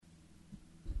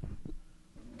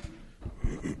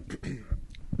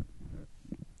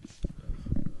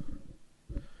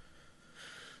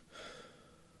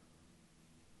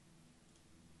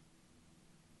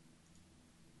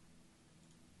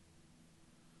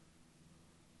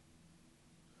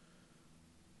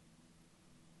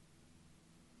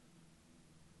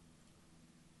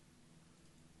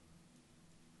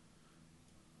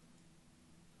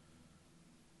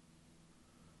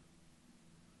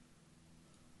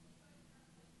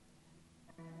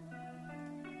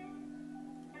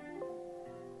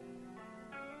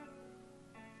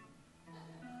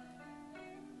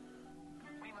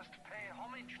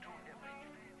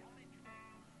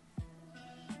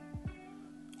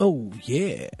Oh,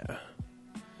 yeah.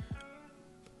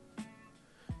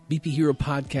 BP Hero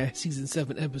Podcast Season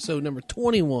 7, Episode number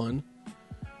 21.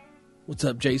 What's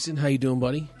up, Jason? How you doing,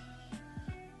 buddy?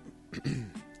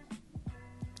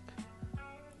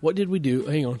 What did we do?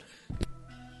 Hang on.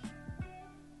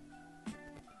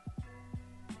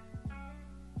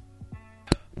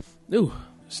 Ooh,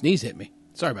 sneeze hit me.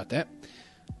 Sorry about that.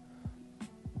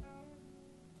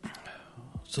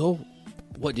 So,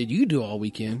 what did you do all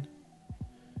weekend?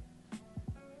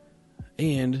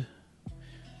 And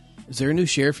is there a new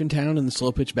sheriff in town in the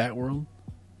slow pitch bat world?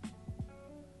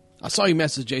 I saw your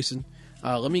message, Jason.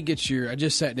 Let me get your... I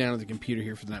just sat down at the computer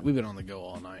here for the night. We've been on the go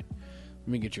all night. Let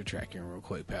me get your track in real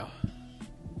quick, pal.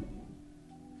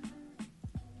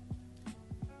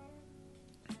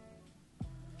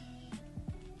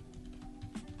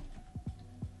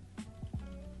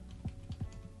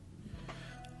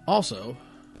 Also,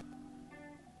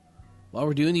 while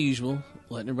we're doing the usual,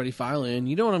 letting everybody file in,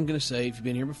 you know what I'm going to say if you've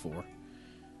been here before.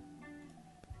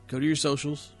 Go to your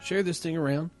socials, share this thing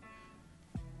around.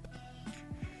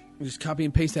 Just copy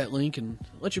and paste that link and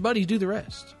let your buddies do the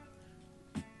rest.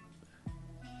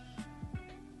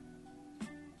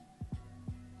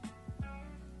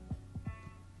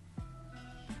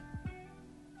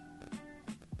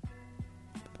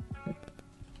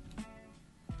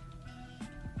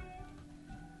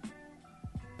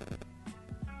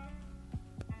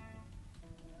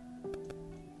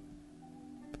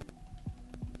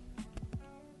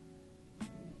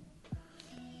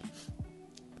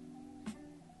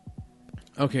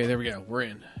 Okay, there we go. We're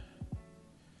in.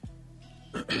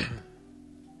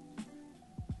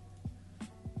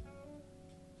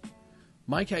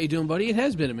 Mike, how you doing, buddy? It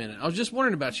has been a minute. I was just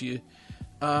wondering about you.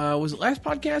 Was it last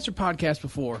podcast or podcast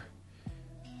before?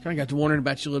 Kind of got to wondering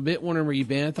about you a little bit, wondering where you've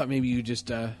been. I thought maybe you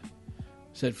just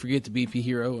said forget the BP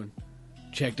Hero and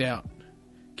checked out.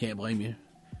 Can't blame you.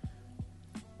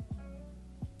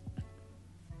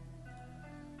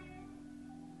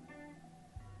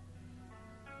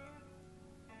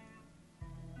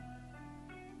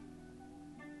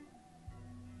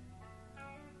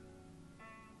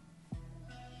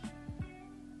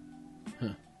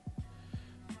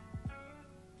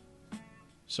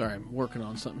 Sorry, I'm working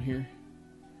on something here.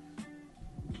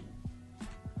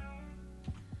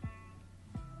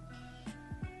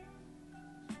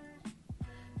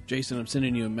 Jason, I'm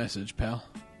sending you a message, pal.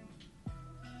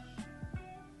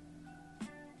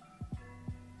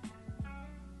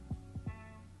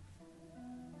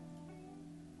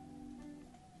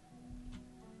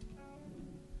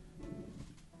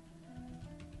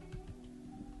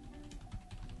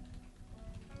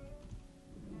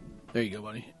 There you go,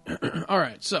 buddy. All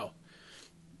right, so.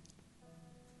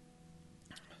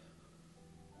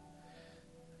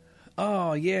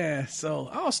 Oh, yeah.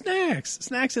 So, snacks.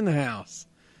 Snacks in the house.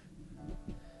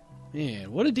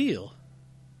 Man, what a deal.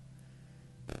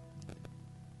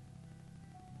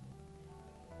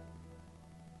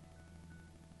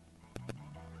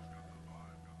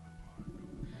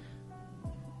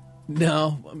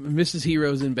 No, Mrs.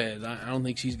 Hero's in bed. I don't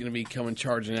think she's going to be coming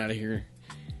charging out of here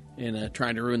and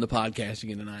trying to ruin the podcast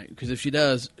again tonight. Because if she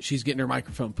does, she's getting her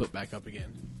microphone put back up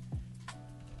again.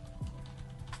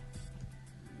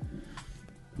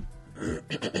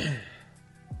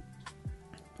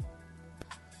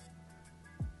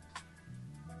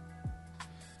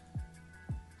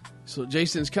 So,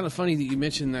 Jason, it's kind of funny that you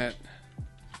mentioned that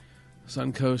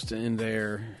Suncoast and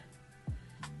their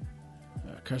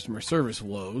customer service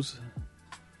woes.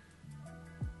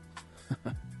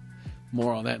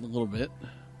 More on that in a little bit.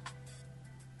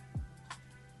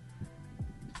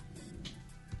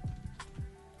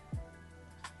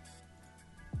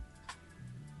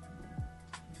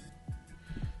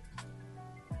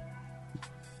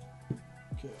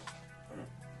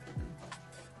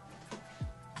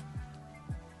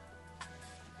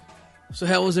 So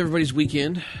how was everybody's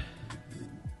weekend?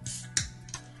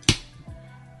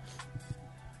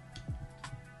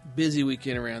 Busy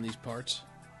weekend around these parts.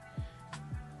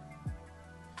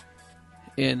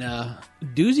 And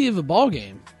doozy of a ball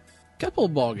game. Couple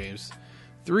of ball games.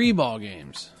 3 ball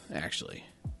games, actually.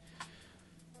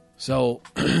 So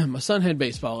my son had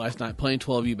baseball last night, playing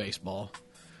 12U baseball.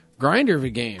 Grinder of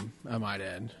a game, I might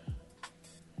add.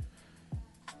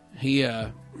 He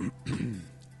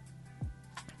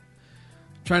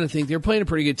trying to think. They were playing a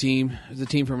pretty good team. It was a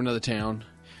team from another town.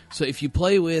 So if you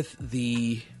play with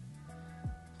the...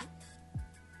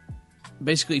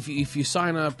 Basically, if you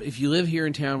sign up, if you live here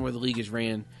in town where the league is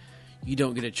ran, you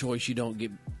don't get a choice. You don't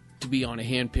get to be on a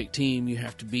hand-picked team. You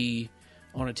have to be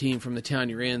on a team from the town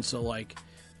you're in. So, like,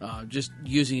 just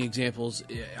using examples,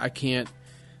 I can't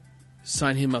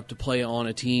sign him up to play on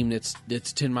a team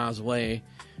that's 10 miles away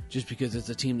just because it's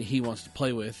a team that he wants to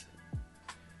play with.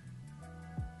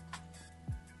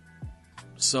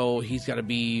 So he's got to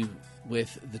be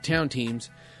with the town teams.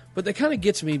 But that kind of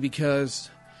gets me because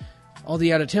all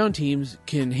the out-of-town teams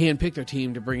can handpick their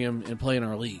team to bring him and play in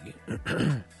our league.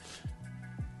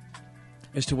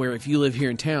 As to where if you live here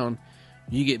in town,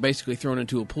 you get basically thrown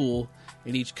into a pool,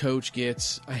 and each coach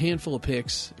gets a handful of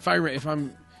picks. If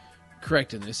I'm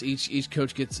correct in this, each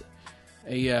coach gets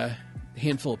a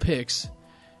handful of picks,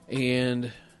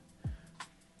 and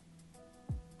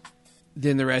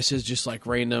then the rest is just like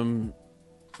random.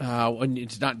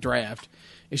 It's not draft.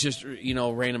 It's just,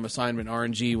 random assignment,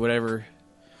 RNG, whatever.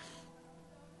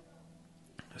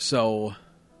 So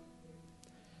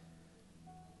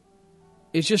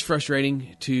it's just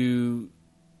frustrating to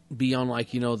be on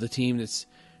the team that's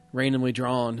randomly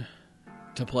drawn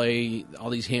to play all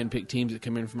these hand-picked teams that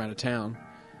come in from out of town.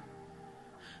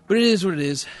 But it is what it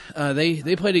is.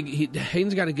 They played.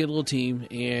 Hayden's got a good little team,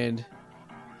 and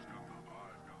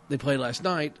they played last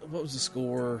night. What was the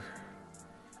score?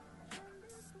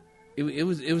 It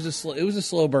was a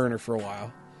slow burner for a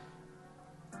while.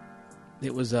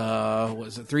 It was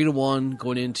 3-1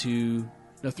 going into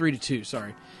 3-2.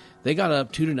 Sorry, they got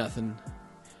up 2-0,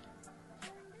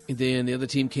 and then the other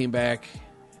team came back,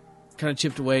 kind of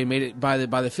chipped away, made it by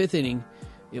the fifth inning.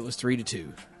 It was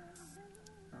 3-2,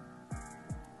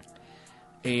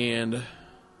 and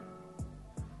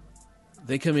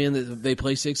they come in. They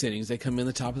play 6 innings. They come in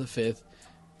the top of the fifth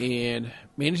and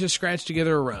manage to scratch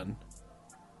together a run.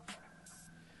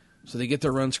 So they get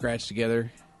their run scratched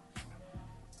together.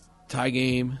 Tie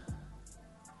game.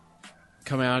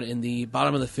 Come out in the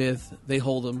bottom of the fifth. They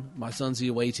hold them. My son's the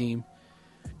away team.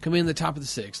 Come in the top of the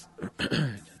sixth.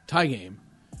 Tie game.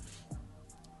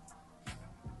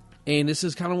 And this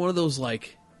is kind of one of those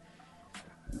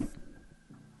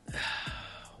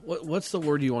what's the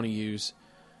word you want to use?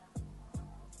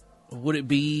 Would it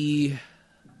be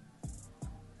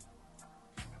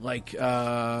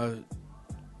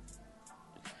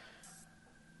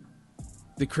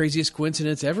the craziest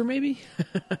coincidence ever, maybe?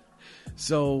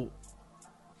 So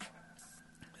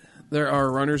there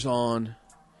are runners on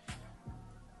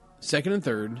second and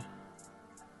third.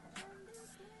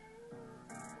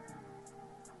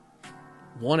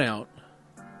 1 out.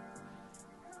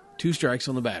 2 strikes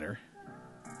on the batter.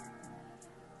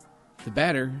 The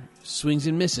batter swings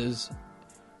and misses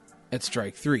at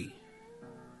strike 3.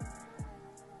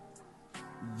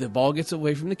 The ball gets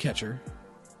away from the catcher,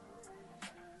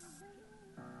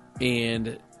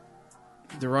 and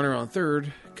the runner on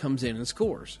third comes in and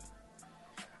scores.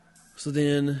 So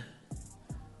then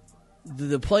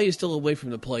the play is still away from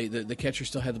the plate. The catcher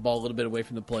still had the ball a little bit away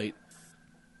from the plate.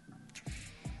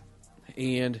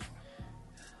 And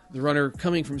the runner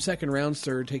coming from second rounds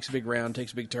third takes a big round,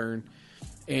 takes a big turn,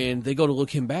 and they go to look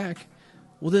him back.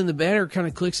 Well, then the batter kind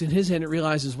of clicks in his head and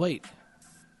realizes, wait,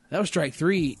 that was strike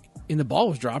 3, and the ball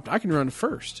was dropped. I can run to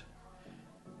first.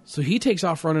 So he takes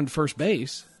off running to first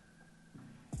base.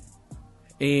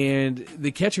 And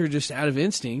the catcher, just out of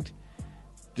instinct,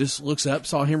 just looks up,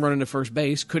 saw him running to first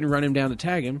base, couldn't run him down to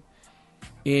tag him,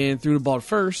 and threw the ball to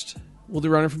first. Well, the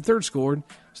runner from third scored,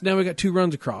 so now we got 2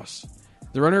 runs across.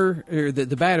 The runner, or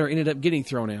the batter, ended up getting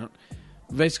thrown out.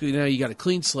 Basically, now you got a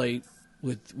clean slate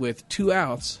with 2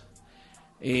 outs,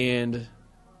 and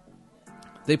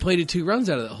they plated 2 runs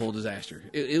out of that whole disaster.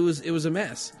 It was a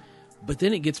mess, but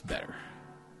then it gets better.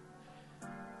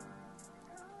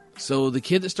 So the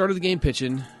kid that started the game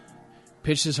pitching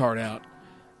pitched his heart out,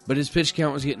 but his pitch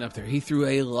count was getting up there. He threw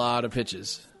a lot of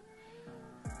pitches.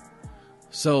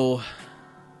 So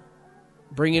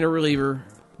bring in a reliever,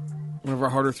 one of our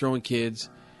harder throwing kids,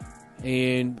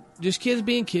 and just kids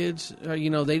being kids. They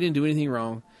didn't do anything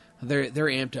wrong. They're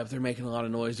amped up. They're making a lot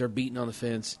of noise. They're beating on the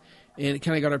fence, and it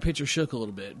kind of got our pitcher shook a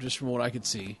little bit, just from what I could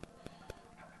see.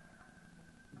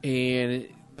 And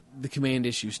the command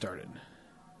issue started.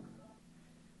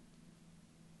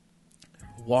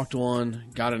 Walked one,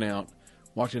 got an out.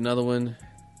 Walked another one,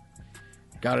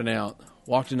 got an out.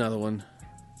 Walked another one.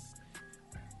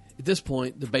 At this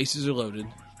point, the bases are loaded.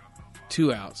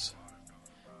 2 outs.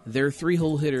 Their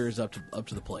 3-hole hitter is up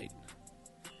to the plate.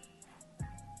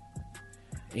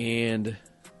 And,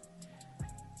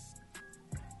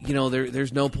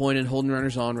 there's no point in holding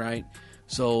runners on, right?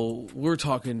 So we're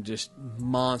talking just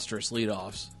monstrous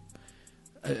leadoffs.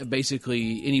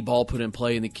 Basically, any ball put in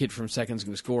play, and the kid from second's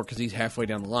going to score because he's halfway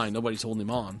down the line. Nobody's holding him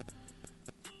on.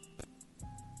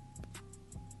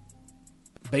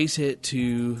 Base hit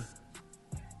to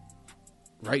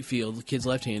right field. The kid's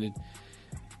left-handed.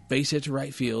 Base hit to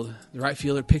right field. The right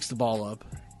fielder picks the ball up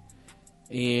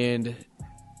And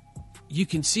you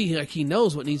can see, like, he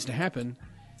knows what needs to happen.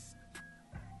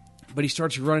 But he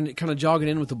starts running, kind of jogging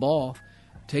in with the ball.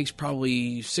 Takes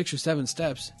probably 6 or 7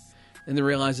 steps. And then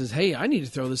realizes, hey, I need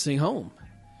to throw this thing home.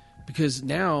 Because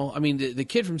now, I mean, the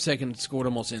kid from second scored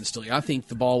almost instantly. I think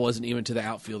the ball wasn't even to the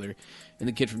outfielder. And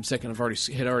the kid from second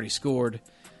had already scored.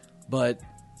 But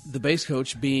the base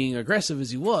coach, being aggressive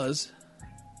as he was,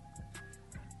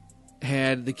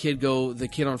 had the kid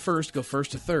on first, go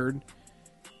first to third.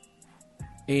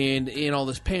 And in all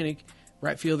this panic,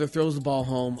 right fielder throws the ball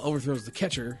home, overthrows the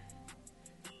catcher.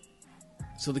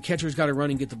 So the catcher's got to run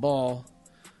and get the ball.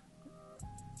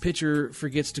 Pitcher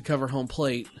forgets to cover home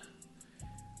plate.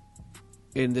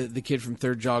 And the kid from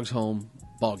third jogs home.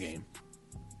 Ball game.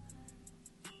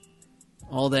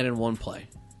 All that in one play.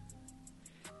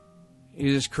 It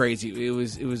was just crazy. It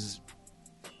was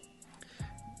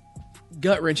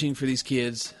gut-wrenching for these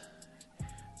kids,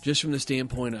 just from the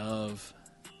standpoint of,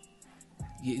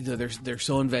 you know, they're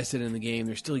so invested in the game.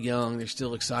 They're still young. They're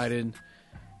still excited.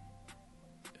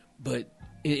 But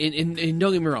and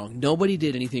don't get me wrong, nobody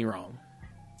did anything wrong.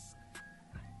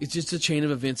 It's just a chain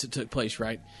of events that took place,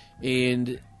 right?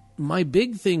 And my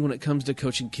big thing when it comes to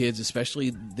coaching kids,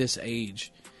 especially this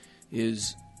age,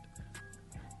 is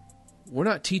we're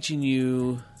not teaching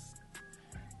you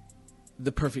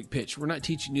the perfect pitch. We're not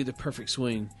teaching you the perfect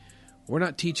swing. We're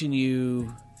not teaching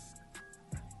you,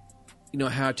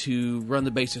 how to run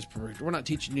the bases perfect. We're not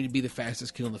teaching you to be the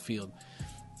fastest kid on the field.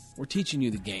 We're teaching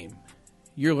you the game.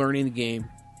 You're learning the game.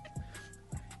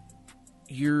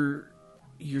 You're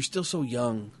still so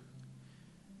young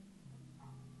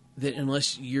that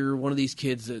unless you're one of these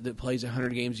kids that plays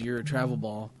 100 games a year at travel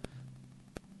ball,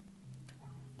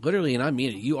 literally, and I mean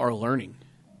it, you are learning.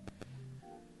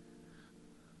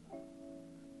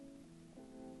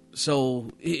 So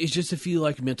it's just a few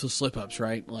like mental slip-ups,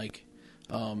 right? Like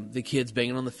the kid's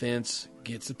banging on the fence,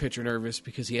 gets the pitcher nervous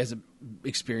because he hasn't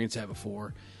experienced that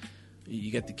before.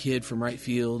 You got the kid from right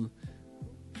field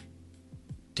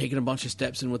taking a bunch of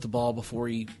steps in with the ball before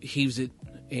he heaves it,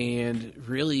 and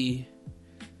really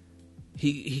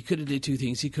he could have did two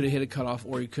things. He could have hit a cutoff,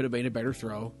 or he could have made a better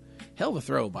throw. Hell of a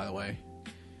throw, by the way.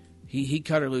 He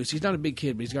cut her loose. He's not a big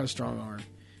kid, but he's got a strong arm.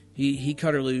 He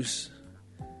cut her loose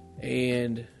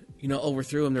and,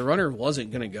 overthrew him. The runner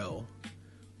wasn't going to go,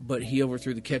 but he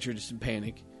overthrew the catcher just in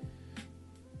panic.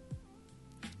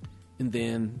 And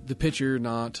then the pitcher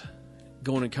not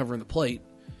going and covering the plate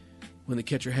when the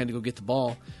catcher had to go get the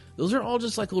ball. Those are all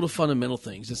just like little fundamental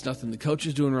things. It's nothing the coach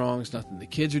is doing wrong. It's nothing the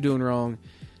kids are doing wrong.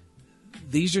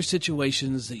 These are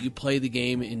situations that you play the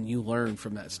game and you learn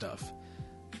from that stuff.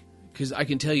 Because I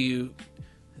can tell you,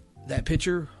 that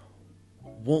pitcher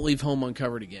won't leave home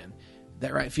uncovered again.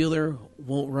 That right fielder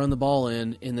won't run the ball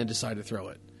in and then decide to throw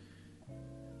it.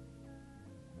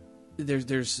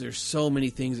 There's so many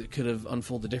things that could have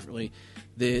unfolded differently.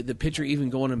 The pitcher even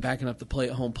going and backing up the play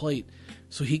at home plate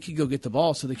so he could go get the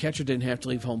ball, so the catcher didn't have to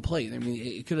leave home plate. I mean,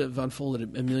 it could have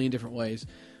unfolded a million different ways.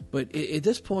 But at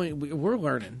this point, we're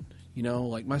learning.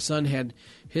 Like my son had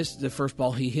the first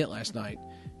ball he hit last night,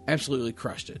 absolutely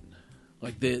crushed it.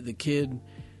 Like the kid,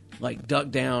 like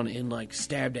ducked down and like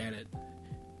stabbed at it,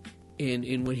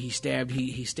 and when he stabbed,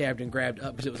 he stabbed and grabbed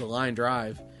up because it was a line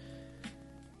drive.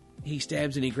 He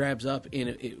stabs and he grabs up, and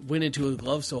it went into his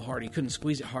glove so hard he couldn't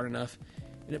squeeze it hard enough,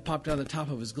 and it popped out the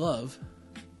top of his glove.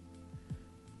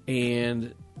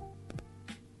 And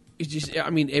it's just, I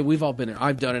mean, we've all been there.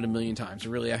 I've done it a million times.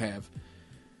 Really, I have.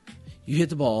 You hit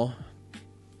the ball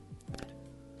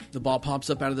pops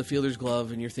up out of the fielder's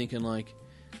glove, and you're thinking like,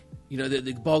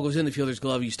 the ball goes in the fielder's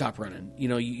glove, you stop running.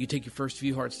 You take your first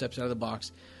few hard steps out of the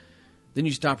box, then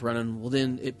you stop running. Well,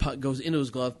 then it goes into his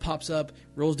glove, pops up,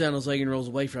 rolls down his leg, and rolls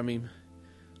away from him.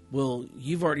 Well,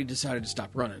 you've already decided to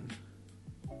stop running.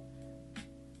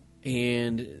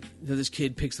 And this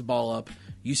kid picks the ball up,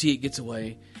 you see it gets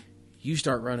away, you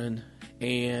start running,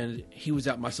 and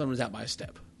my son was out by a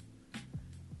step.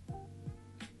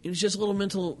 It was just a little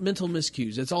mental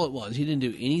miscues. That's all it was. He didn't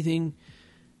do anything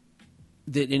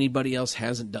that anybody else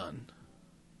hasn't done.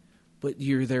 But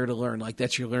you're there to learn. Like,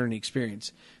 that's your learning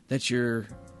experience. That's your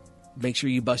make sure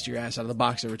you bust your ass out of the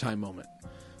box every time moment.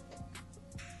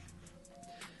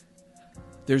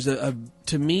 There's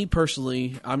to me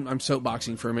personally, I'm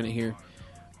soapboxing for a minute here.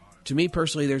 To me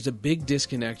personally, there's a big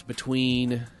disconnect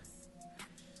between...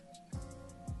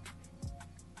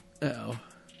 Uh-oh.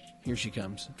 Here she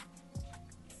comes.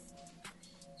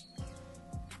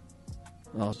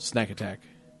 Oh, snack attack.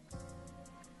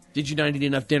 Did you not eat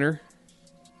enough dinner?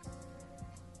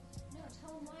 No,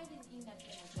 tell him why I didn't eat enough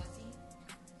dinner, Jesse.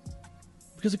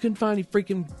 Because I couldn't find any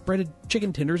freaking breaded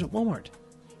chicken tenders at Walmart.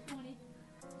 I wanted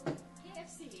KFC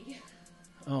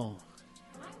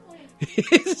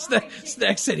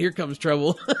Snack said, "Here comes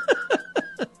trouble."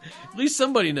 At least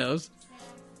somebody knows.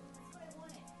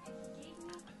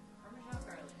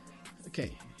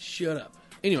 Okay, shut up.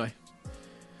 Anyway,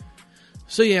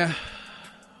 so yeah,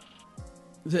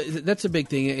 that's a big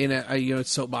thing, and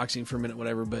it's soapboxing for a minute,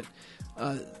 whatever. But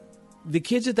the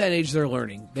kids at that age, they're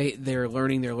learning. They're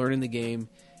learning the game,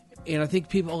 and I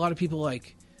think a lot of people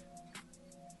like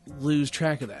lose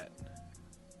track of that.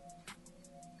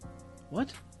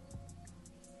 What?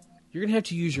 You're gonna have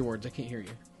to use your words. I can't hear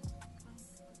you.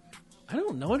 I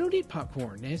don't know. I don't eat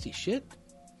popcorn. Nasty shit.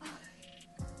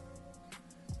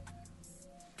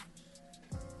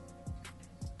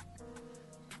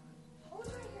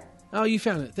 Oh, you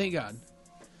found it. Thank God.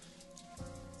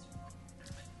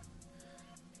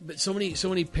 But so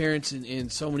many parents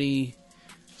and so many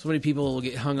people will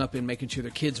get hung up in making sure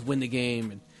their kids win the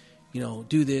game and,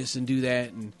 do this and do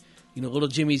that. And, little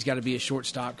Jimmy's got to be a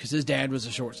shortstop because his dad was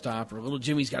a shortstop, or little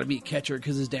Jimmy's got to be a catcher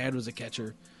because his dad was a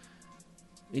catcher.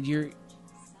 And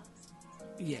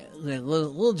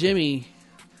little Jimmy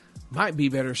might be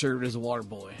better served as a water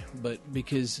boy, but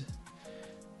because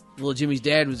little Jimmy's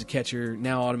dad was a catcher,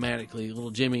 now automatically little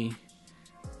Jimmy,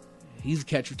 he's a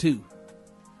catcher too.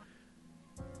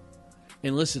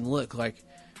 And listen, look,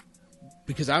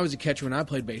 because I was a catcher when I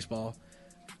played baseball,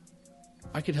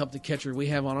 I could help the catcher we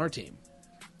have on our team.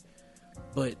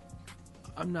 But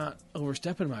I'm not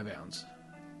overstepping my bounds.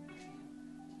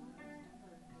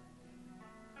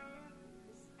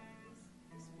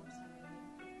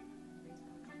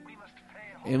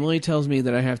 Emily tells me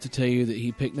that I have to tell you that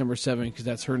he picked number 7 because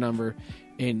that's her number,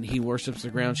 and he worships the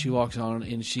ground she walks on,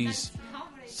 and she's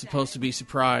supposed to be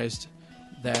surprised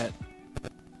that,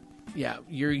 yeah,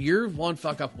 you're one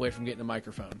fuck up away from getting a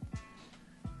microphone.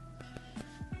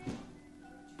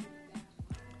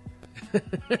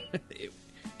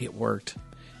 It worked.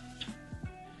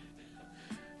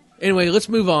 Anyway, let's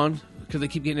move on because I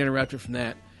keep getting interrupted from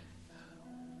that.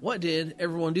 What did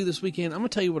everyone do this weekend? I'm going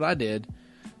to tell you what I did.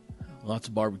 Lots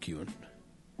of barbecuing.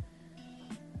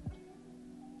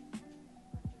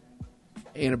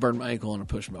 And I burned my ankle on a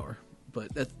push mower. But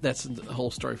that's the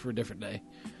whole story for a different day.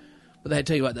 But I had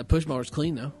to tell you what, that push mower's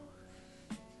clean, though.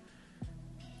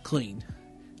 Clean.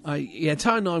 It's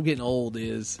how I know I'm getting old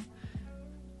is,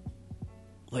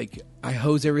 I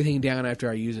hose everything down after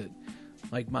I use it.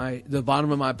 The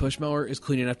bottom of my push mower is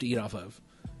clean enough to eat off of.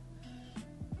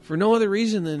 For no other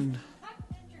reason than...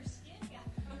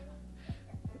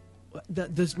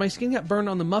 my skin got burned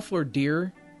on the muffler,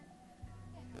 dear.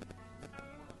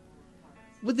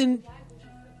 Within...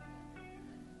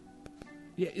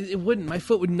 Yeah, it wouldn't. My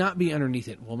foot would not be underneath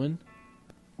it, woman.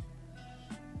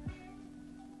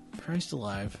 Christ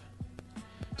alive.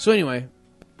 So anyway,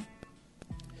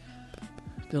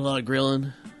 did a lot of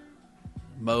grilling,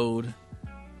 mowed,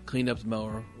 cleaned up the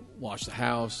mower, washed the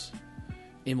house.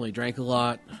 Emily drank a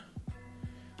lot.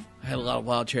 I had a lot of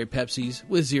wild cherry Pepsis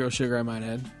with 0 sugar, I might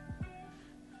add.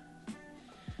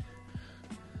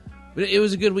 But it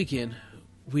was a good weekend.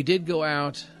 We did go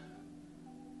out.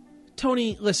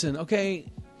 Tony, listen, okay?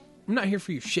 I'm not here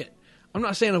for your shit. I'm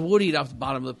not saying I would eat off the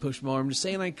bottom of the push mower. I'm just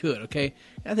saying I could, okay?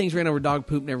 That thing's ran over dog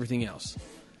poop and everything else.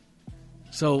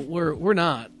 So we're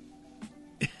not.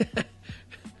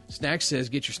 Snacks says,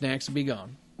 get your snacks and be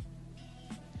gone.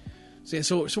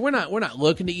 So we're not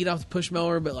looking to eat off the push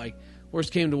mower, but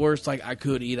worst came to worst, I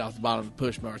could eat off the bottom of the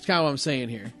push mower. It's kind of what I'm saying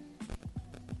here.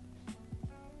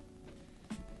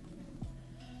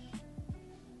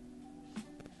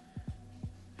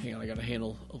 Hang on, I got to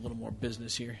handle a little more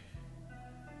business here.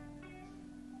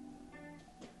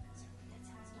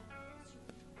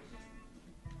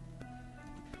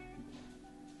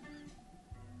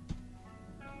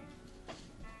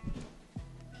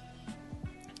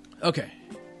 Okay.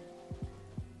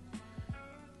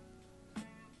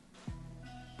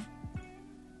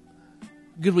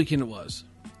 Good weekend it was.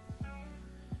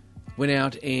 Went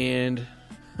out and...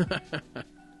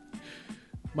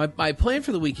 My plan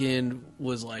for the weekend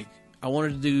was I wanted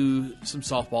to do some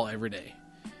softball every day.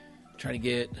 Try to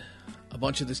get a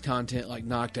bunch of this content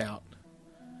knocked out.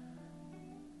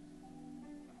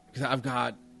 Because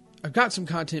I've got some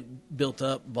content built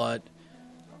up, but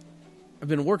I've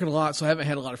been working a lot, so I haven't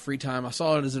had a lot of free time. I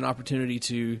saw it as an opportunity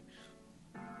to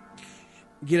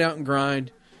get out and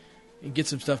grind and get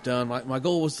some stuff done. My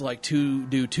goal was to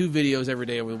do 2 videos every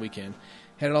day over the weekend.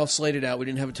 Had it all slated out. We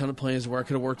didn't have a ton of plans where I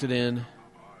could have worked it in.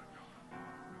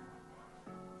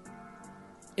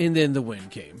 And then the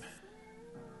wind came.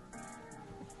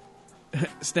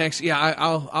 Snacks, yeah,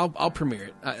 I'll premiere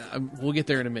it. We'll get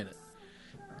there in a minute.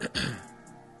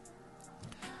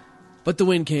 But the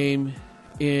wind came,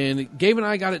 and Gabe and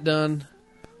I got it done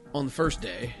on the first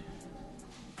day.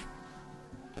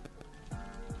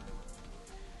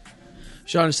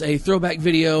 Shot us a throwback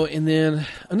video and then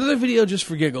another video just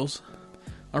for giggles.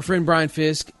 Our friend Brian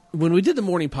Fisk, when we did the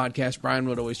morning podcast, Brian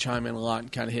would always chime in a lot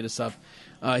and kind of hit us up.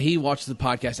 He watches the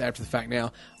podcast after the fact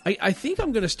now. I think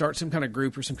I'm going to start some kind of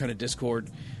group or some kind of Discord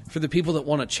for the people that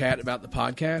want to chat about the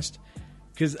podcast.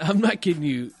 Because I'm not kidding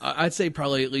you. I'd say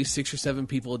probably at least 6 or 7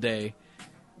 people a day,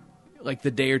 like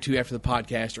the day or two after the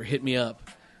podcast, or hit me up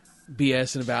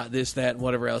BSing about this, that, and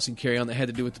whatever else and carry on that had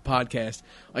to do with the podcast.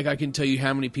 Like, I can tell you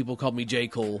how many people called me J.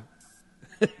 Cole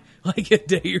like a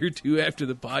day or two after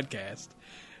the podcast.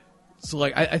 So,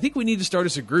 like, I think we need to start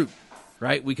as a group,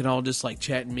 right? We can all just, like,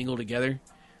 chat and mingle together.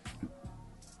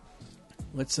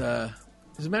 Let's,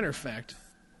 as a matter of fact,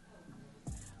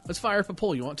 let's fire up a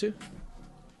poll. You want to?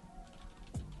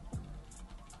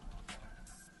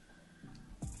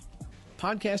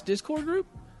 Podcast Discord group?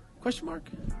 Question mark?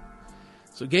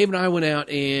 So Gabe and I went out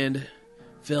and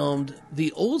filmed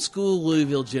the old school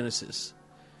Louisville Genesis.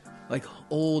 Like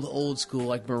old school,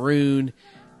 like maroon,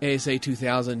 ASA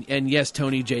 2000. And yes,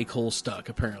 Tony J. Cole stuck,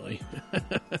 apparently.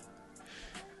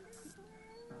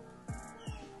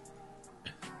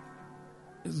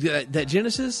 that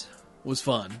Genesis was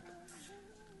fun.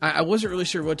 I wasn't really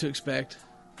sure what to expect,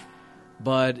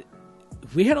 but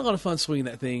we had a lot of fun swinging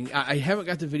that thing. I haven't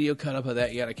got the video cut up of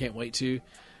that yet. I can't wait to.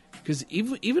 Because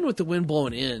even with the wind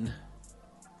blowing in,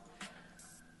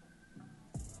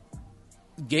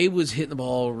 Gabe was hitting the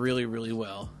ball really, really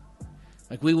well.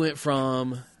 Like, we went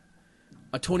from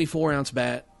a 24-ounce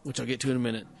bat, which I'll get to in a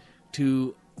minute,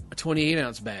 to a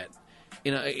 28-ounce bat.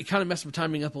 And it kind of messed my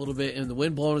timing up a little bit, and the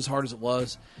wind blowing as hard as it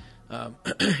was.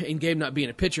 And Gabe not being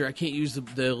a pitcher, I can't use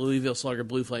the Louisville Slugger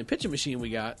Blue Flame pitching machine we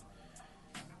got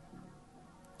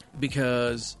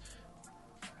because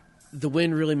the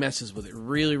wind really messes with it.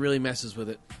 Really, really messes with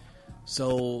it.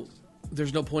 So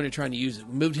there's no point in trying to use it.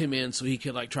 We moved him in so he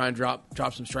could like try and drop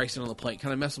some strikes in on the plate.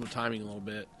 Kind of messing with timing a little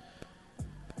bit.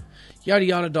 Yada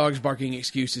yada, dogs barking,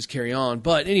 excuses, carry on.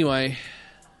 But anyway,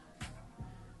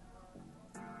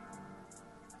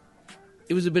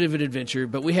 it was a bit of an adventure,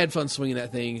 but we had fun swinging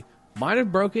that thing. Might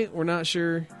have broke it. We're not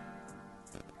sure.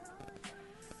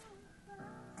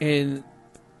 And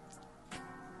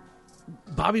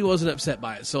Bobby wasn't upset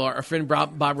by it. So our friend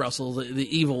Bob Russell,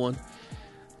 the evil one,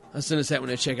 sent us that one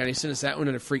to check out. He sent us that one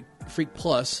in a Freak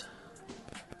Plus.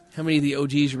 How many of the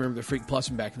OGs remember the Freak Plus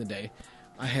from back in the day?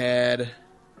 I had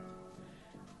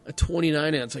a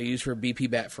 29-ounce I used for a BP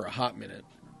bat for a hot minute.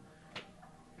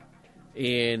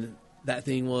 And that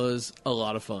thing was a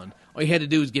lot of fun. All you had to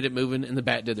do was get it moving, and the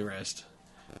bat did the rest.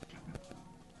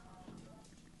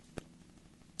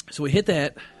 So we hit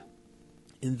that,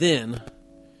 and then,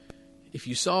 if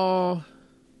you saw...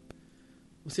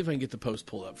 Let's see if I can get the post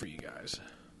pulled up for you guys.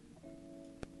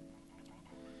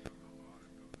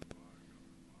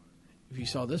 If you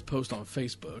saw this post on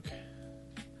Facebook,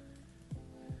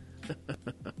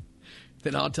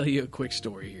 then I'll tell you a quick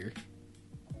story here.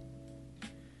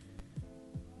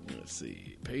 Let's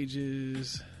see.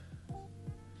 Pages.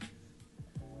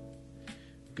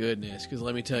 Goodness, because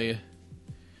let me tell you,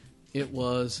 it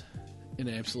was an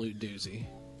absolute doozy.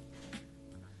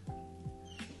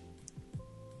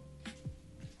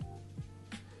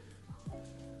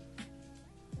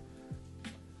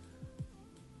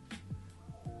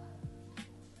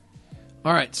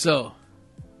 All right, so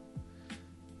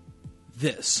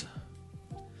this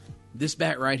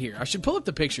bat right here. I should pull up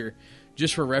the picture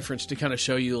just for reference to kind of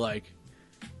show you like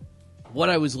what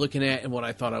I was looking at and what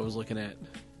I thought I was looking at.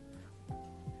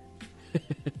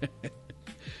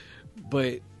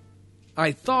 But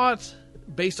I thought,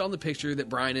 based on the picture that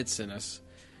Brian had sent us,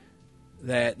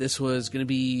 that this was going to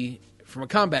be, from a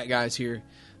Combat Guys here,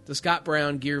 the Scott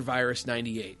Brown Gear Virus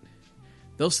 98.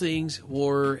 Those things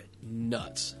were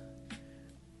nuts.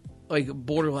 Like,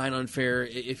 borderline unfair.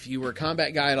 If you were a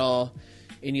Combat Guy at all,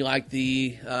 and you liked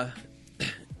the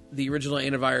original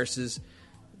antiviruses,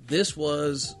 this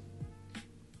was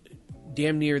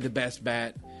damn near the best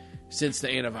bat since the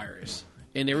antivirus.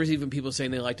 And there was even people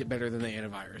saying they liked it better than the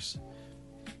antivirus.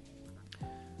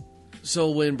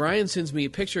 So when Brian sends me a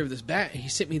picture of this bat, he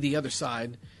sent me the other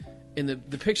side. And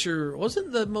the picture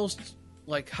wasn't the most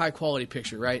like high quality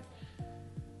picture, right?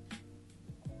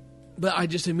 But I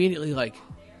just immediately like,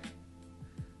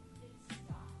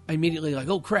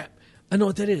 oh crap, I know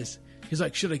what that is. He's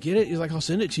like, should I get it? He's like, I'll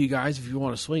send it to you guys if you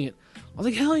want to swing it. I was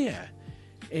like, hell yeah.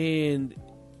 And,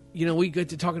 you know, we get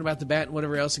to talking about the bat and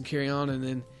whatever else and carry on. And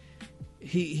then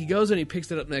he goes and he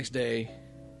picks it up next day.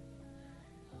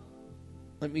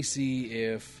 Let me see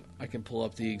if I can pull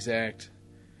up the exact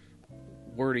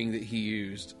wording that he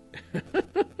used.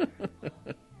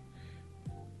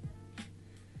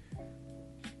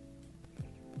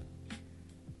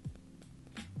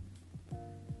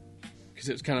 because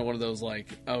it was kind of one of those like,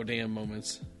 oh damn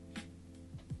moments.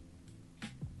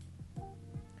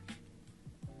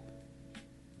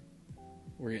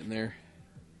 We're getting there.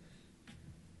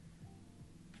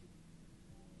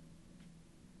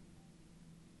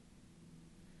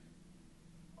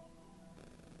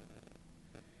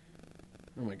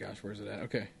 Oh my gosh, where's it at?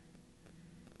 Okay.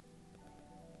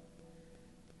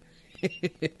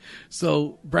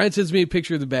 So Brian sends me a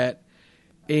picture of the bat,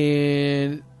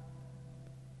 and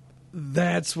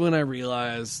that's when I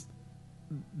realized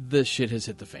this shit has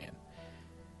hit the fan.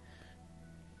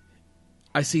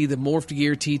 I see the morphed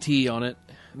gear TT on it,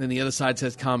 and then the other side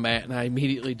says combat, and I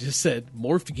immediately just said,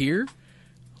 morphed gear?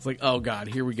 I was like, oh god,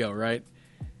 here we go, right?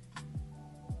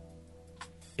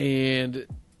 And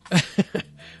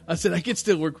I said, I can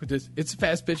still work with this. It's a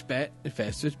fast pitch bat, and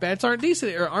fast pitch bats aren't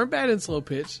decent, or aren't bad in slow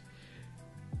pitch.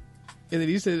 And then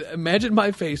he said, imagine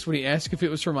my face when he asked if it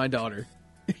was for my daughter.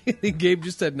 And Gabe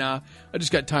just said, nah, I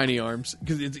just got tiny arms.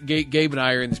 Because Gabe and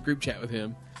I are in this group chat with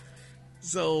him.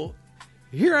 So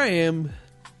here I am,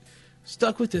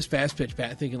 stuck with this fast pitch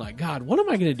bat, thinking like, God, what am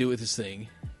I going to do with this thing?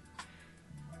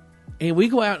 And we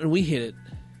go out and we hit it.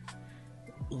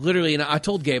 Literally, and I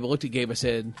told Gabe, I looked at Gabe, I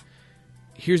said,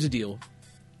 here's the deal.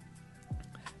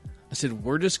 I said,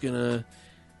 we're just going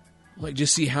to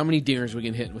just see how many dingers we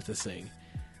can hit with this thing.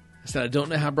 I said, I don't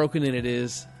know how broken in it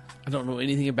is. I don't know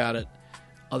anything about it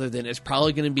other than it's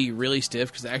probably going to be really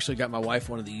stiff because I actually got my wife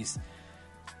one of these.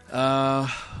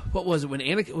 What was it? When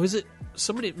Anna, was it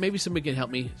somebody, maybe somebody can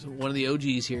help me. One of the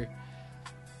OGs here.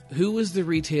 Who was the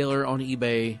retailer on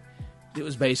eBay that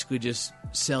was basically just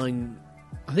selling,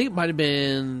 I think it might have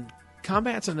been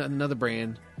Combat's another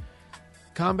brand.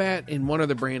 Combat and one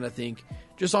other brand, I think,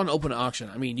 just on open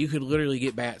auction. I mean, you could literally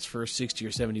get bats for $60 or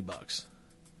 $70.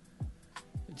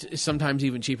 It's sometimes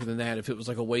even cheaper than that if it was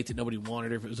like a weight that nobody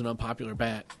wanted or if it was an unpopular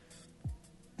bat.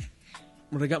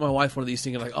 When I got my wife one of these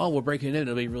thinking like, oh, we'll break it in,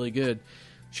 it'll be really good.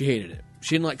 She hated it.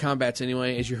 She didn't like combats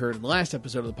anyway, as you heard in the last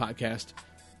episode of the podcast.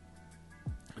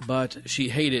 But she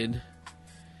hated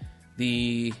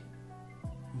the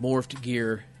morphed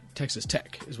gear Texas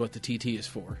Tech is what the TT is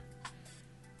for.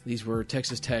 These were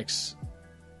Texas Tech's,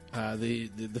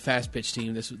 the fast pitch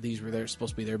team. These were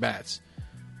supposed to be their bats,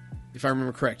 if I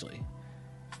remember correctly.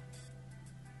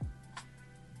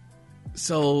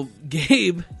 So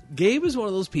Gabe is one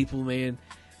of those people, man.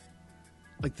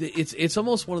 Like it's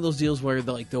almost one of those deals where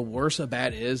the worse a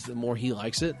bat is, the more he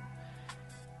likes it.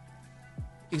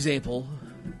 Example,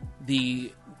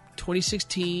 the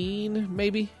 2016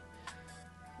 maybe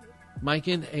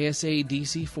Miken ASA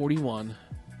DC 41.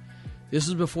 This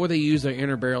was before they used their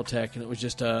inner barrel tech, and it was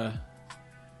just I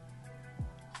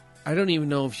don't even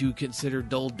know if you consider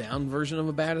dulled down version of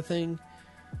a bat a thing.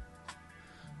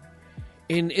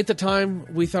 And at the time,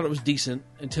 we thought it was decent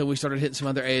until we started hitting some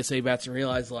other ASA bats and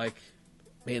realized, like,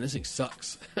 man, this thing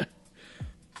sucks.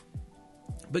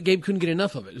 But Gabe couldn't get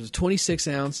enough of it. It was 26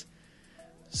 ounce.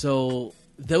 So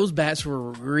those bats were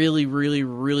really, really,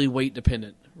 really weight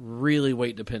dependent. Really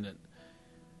weight dependent.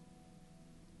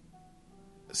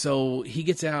 So he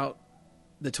gets out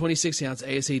the 26 ounce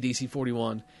ASA DC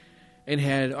 41 and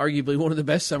had arguably one of the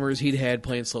best summers he'd had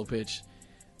playing slow pitch.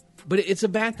 But it's a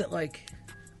bat that, like,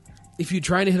 if you're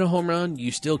trying to hit a home run,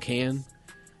 you still can.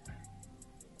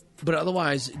 But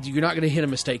otherwise, you're not going to hit a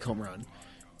mistake home run.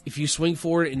 If you swing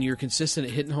for it and you're consistent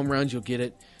at hitting home runs, you'll get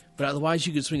it. But otherwise,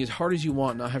 you can swing as hard as you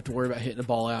want and not have to worry about hitting a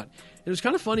ball out. It was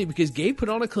kind of funny because Gabe put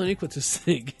on a clinic with this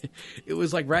thing. It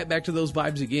was like right back to those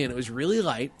vibes again. It was really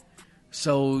light.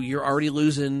 So you're already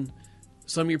losing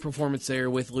some of your performance there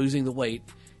with losing the weight.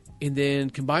 And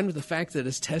then combined with the fact that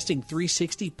it's testing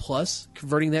 360 plus,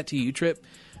 converting that to U-trip,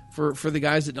 for the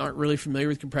guys that aren't really familiar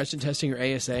with compression testing or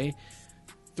ASA,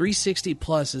 360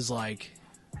 plus is like,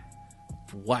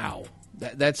 wow,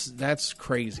 that's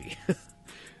crazy.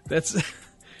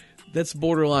 that's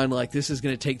borderline like this is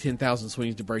going to take 10,000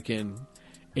 swings to break in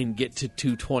and get to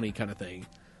 220 kind of thing.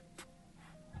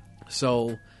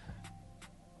 So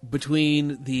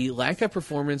between the lack of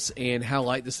performance and how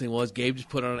light this thing was, Gabe just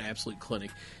put on an absolute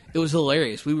clinic. It was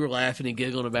hilarious. We were laughing and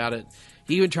giggling about it.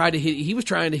 He even tried to hit. He was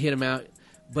trying to hit him out.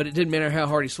 But it didn't matter how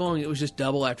hard he swung. It was just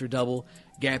double after double,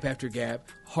 gap after gap,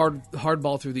 hard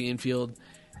ball through the infield.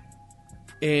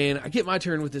 And I get my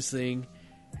turn with this thing,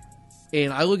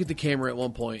 and I look at the camera at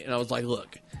one point, and I was like,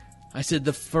 look, I said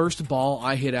the first ball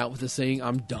I hit out with this thing,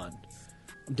 I'm done.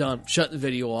 I'm done. Shutting the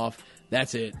video off.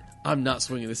 That's it. I'm not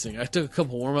swinging this thing. I took a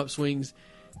couple warm-up swings,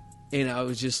 and I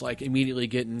was just like immediately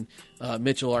getting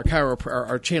Mitchell, our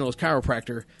channel's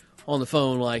chiropractor, on the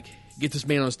phone like, get this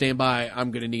man on standby. I'm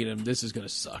going to need him. This is going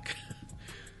to suck.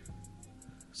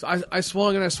 So I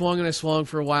swung and I swung and I swung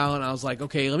for a while, and I was like,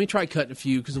 okay, let me try cutting a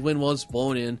few because the wind was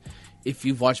blowing in. If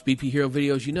you've watched BP Hero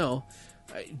videos, you know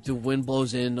the wind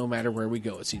blows in no matter where we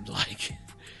go, it seems like.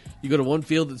 You go to one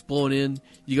field, it's blowing in.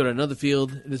 You go to another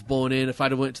field, and it's blowing in. If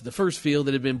I'd have went to the first field,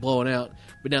 it had been blowing out.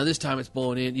 But now this time it's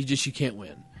blowing in. You can't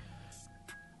win.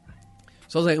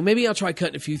 So I was like, well, maybe I'll try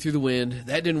cutting a few through the wind.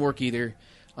 That didn't work either.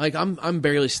 Like, I'm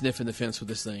barely sniffing the fence with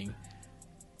this thing.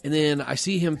 And then I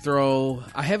see him throw.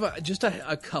 I have just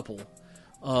a couple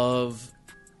of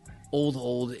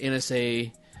old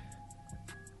NSA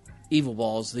Evil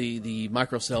balls, the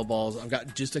microcell balls. I've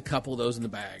got just a couple of those in the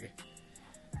bag.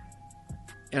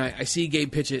 And I see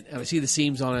Gabe pitch it, and I see the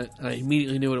seams on it, and I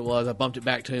immediately knew what it was. I bumped it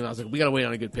back to him. I was like, we got to wait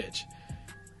on a good pitch.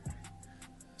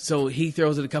 So he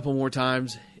throws it a couple more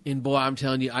times, and boy, I'm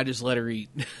telling you, I just let her eat.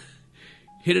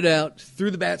 Hit it out,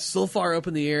 threw the bat so far up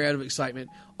in the air out of excitement,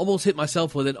 almost hit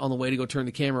myself with it on the way to go turn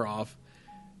the camera off,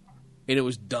 and it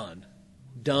was done.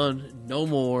 Done, no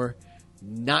more,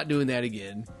 not doing that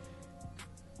again.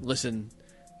 Listen,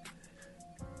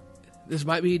 this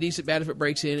might be a decent bat if it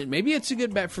breaks in, and maybe it's a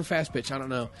good bat for fast pitch, I don't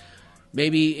know.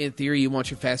 Maybe, in theory, you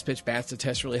want your fast pitch bats to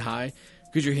test really high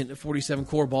because you're hitting a 47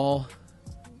 core ball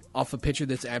off a pitcher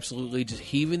that's absolutely just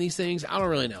heaving these things. I don't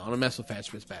really know. I don't mess with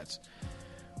fast pitch bats.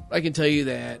 I can tell you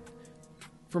that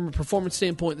from a performance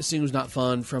standpoint, this thing was not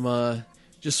fun. From a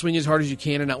just swing as hard as you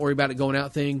can and not worry about it going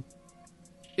out thing,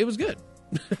 it was good.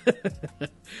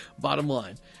 Bottom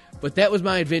line. But that was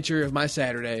my adventure of my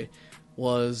Saturday,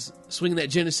 was swinging that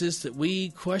Genesis that we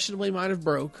questionably might have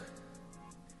broke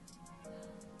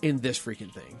in this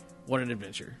freaking thing. What an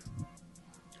adventure.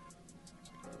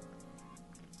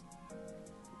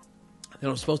 Then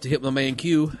I was supposed to hit my man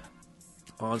Q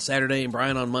on Saturday and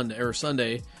Brian on Monday, or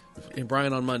Sunday, and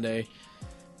Brian on Monday.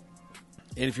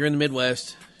 And if you're in the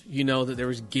Midwest, you know that there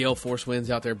was gale force winds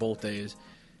out there both days.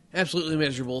 Absolutely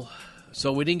miserable.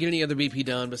 So we didn't get any other BP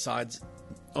done besides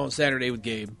on Saturday with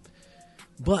Gabe.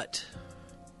 But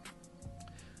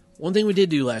one thing we did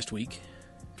do last week,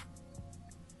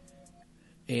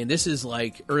 and this is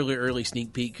like early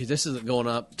sneak peek because this isn't going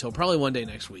up until probably one day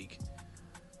next week.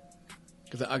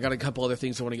 Because I got a couple other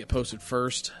things I want to get posted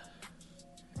first.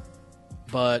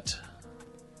 But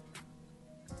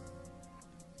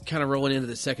kind of rolling into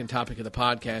the second topic of the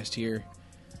podcast here,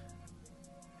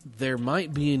 there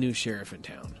might be a new sheriff in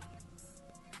town.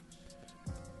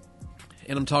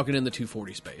 And I'm talking in the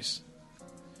 240 space.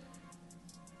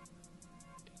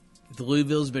 The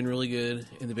Louisville's been really good,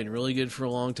 and they've been really good for a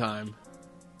long time.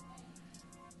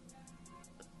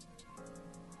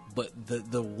 But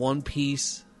the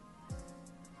one-piece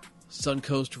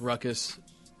Suncoast Ruckus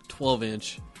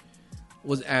 12-inch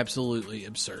was absolutely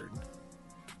absurd.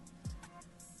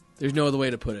 There's no other way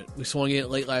to put it. We swung it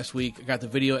late last week. I got the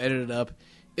video edited up.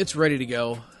 It's ready to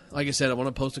go. Like I said, I want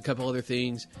to post a couple other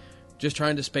things. Just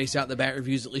trying to space out the bat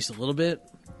reviews at least a little bit.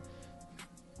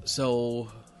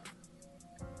 So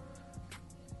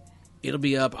it'll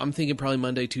be up. I'm thinking probably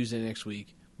Monday, Tuesday next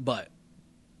week. But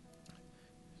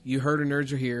you heard our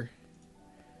nerds are here.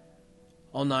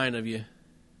 All 9 of you.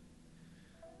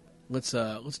 Let's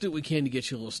do what we can to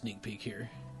get you a little sneak peek here.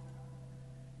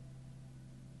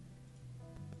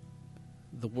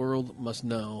 The world must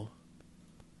know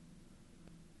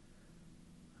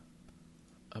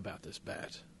about this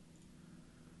bat.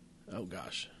 Oh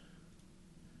gosh.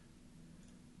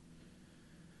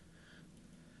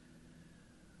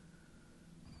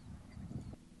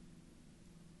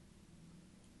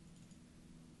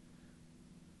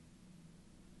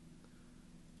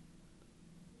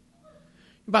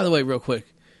 By the way, real quick,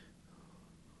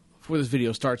 before this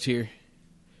video starts here,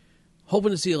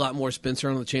 hoping to see a lot more Spencer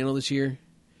on the channel this year.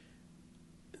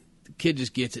 The kid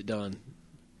just gets it done.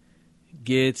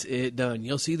 Gets it done.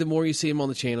 You'll see the more you see him on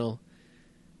the channel.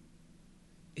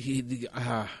 The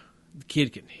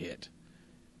kid can hit.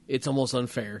 It's almost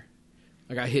unfair.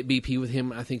 Like, I hit BP with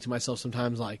him, and I think to myself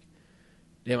sometimes, like,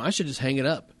 damn, I should just hang it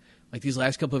up. Like, these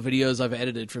last couple of videos I've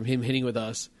edited from him hitting with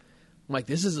us, I'm like,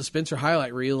 this is a Spencer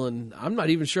highlight reel, and I'm not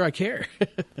even sure I care.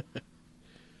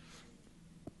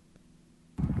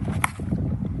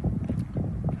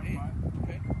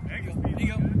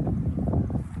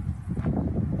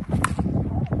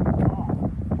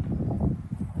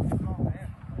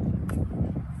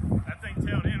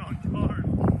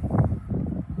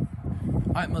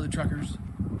 Alright, mother truckers,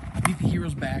 BP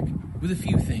Hero's back with a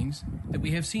few things that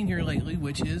we have seen here lately,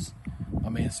 which is my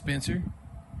man Spencer,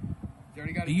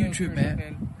 a U-trip bat,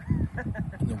 and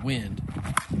the wind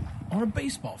on a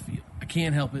baseball field. I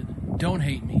can't help it. Don't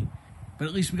hate me. But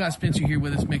at least we got Spencer here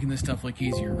with us making this stuff look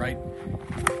easier, right?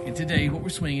 And today, what we're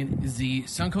swinging is the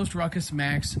Suncoast Ruckus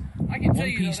Max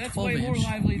one-piece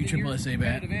 12-inch USSSA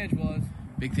bat.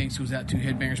 Big thanks goes out to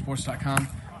headbangersports.com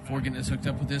for getting us hooked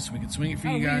up with this so we can swing it for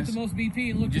you guys.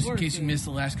 Just in case you missed the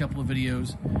last couple of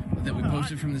videos that we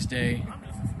posted from this day,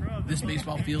 this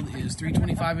baseball field is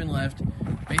 325 in left,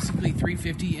 basically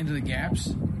 350 into the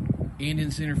gaps and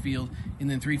in center field, and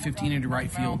then 315 into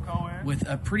right field with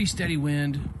a pretty steady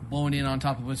wind blowing in on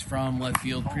top of us from left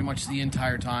field pretty much the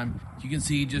entire time. You can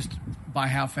see just by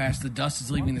how fast the dust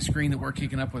is leaving the screen that we're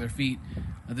kicking up with our feet.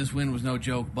 This wind was no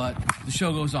joke, but the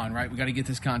show goes on, right? We got to get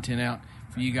this content out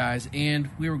for you guys, and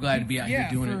we were glad to be out here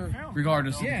doing it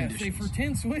regardless of the conditions. For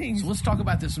 10 swings. So let's talk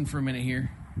about this one for a minute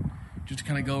here, just to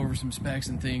kind of go over some specs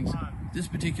and things. This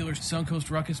particular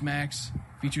Suncoast Ruckus Max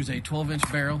features a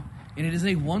 12-inch barrel, and it is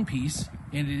a one-piece,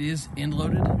 and it is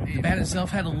end-loaded. The bat itself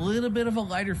had a little bit of a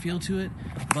lighter feel to it,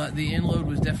 but the end load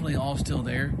was definitely all still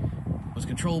there. It was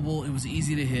controllable. It was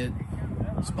easy to hit.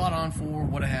 Spot on for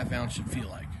what a half-ounce should feel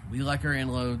like. We like our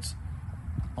end loads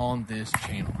on this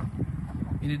channel.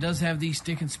 And it does have the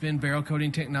stick and spin barrel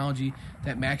coating technology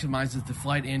that maximizes the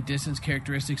flight and distance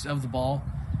characteristics of the ball.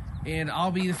 And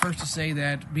I'll be the first to say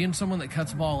that, being someone that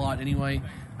cuts the ball a lot anyway,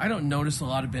 I don't notice a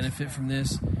lot of benefit from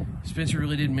this. Spencer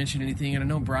really didn't mention anything, and I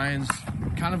know Brian's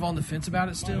kind of on the fence about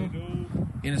it still.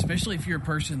 And especially if you're a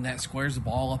person that squares the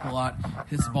ball up a lot,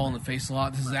 hits the ball in the face a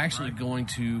lot, this is actually going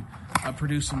to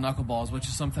produce some knuckleballs, which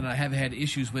is something I have had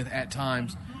issues with at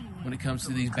times when it comes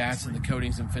to these bats and the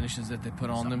coatings and finishes that they put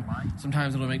on them.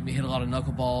 Sometimes it'll make me hit a lot of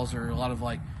knuckleballs or a lot of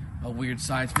like a weird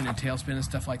side spin and tail spin and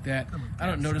stuff like that. I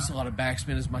don't notice a lot of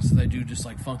backspin as much as I do just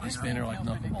like funky spin or like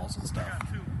knuckleballs and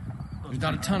stuff. There's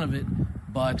not a ton of it,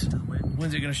 but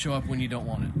when's it going to show up when you don't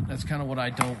want it? That's kind of what I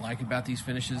don't like about these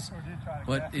finishes,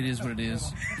 but it is what it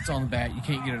is. It's on the bat. You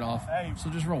can't get it off, so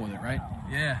just roll with it, right?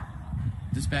 Yeah.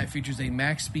 This bat features a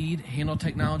max speed handle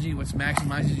technology, which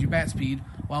maximizes your bat speed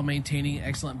while maintaining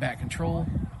excellent bat control.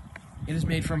 It is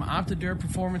made from Optidur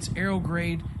Performance Aero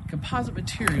Grade composite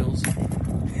materials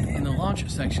in the launch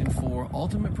section for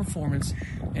ultimate performance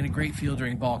and a great feel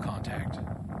during ball contact.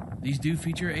 These do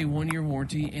feature a 1-year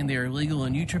warranty, and they are legal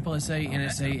in USSSA,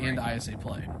 NSA, and ISA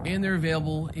play. And they're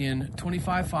available in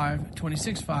 25.5,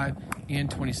 26.5, and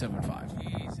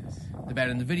 27.5. The bat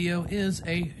in the video is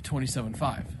a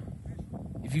 27.5.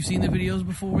 If you've seen the videos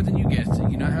before, then you get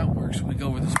it. You know how it works. We go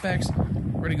over the specs.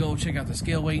 We're going to go check out the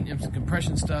scale weight and some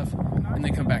compression stuff, and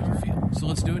then come back to the field. So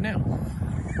let's do it now.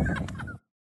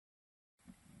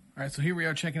 All right, so here we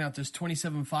are checking out this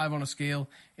 27.5 on a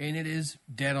scale, and it is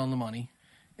dead on the money.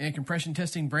 And compression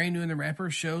testing brand new in the wrapper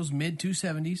shows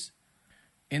mid-270s.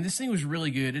 And this thing was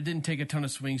really good. It didn't take a ton of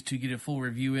swings to get a full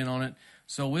review in on it.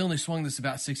 So we only swung this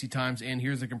about 60 times, and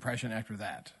here's the compression after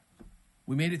that.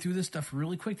 We made it through this stuff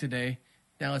really quick today.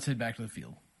 Now let's head back to the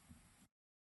field.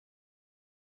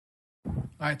 All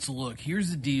right, so look,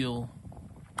 here's the deal.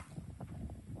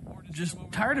 Just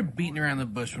tired of beating around the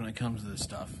bush when it comes to this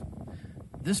stuff.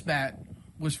 This bat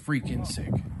was freaking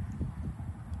sick.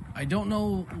 I don't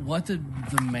know what the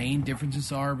main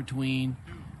differences are between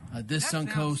this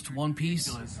Suncoast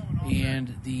one-piece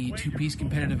and the two-piece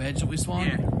competitive edge that we swung.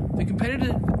 Yeah. The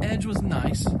competitive edge was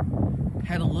nice.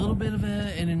 Had a little bit of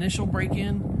an initial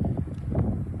break-in,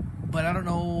 but I don't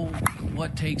know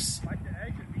what takes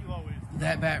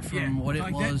that bat from what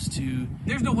it was to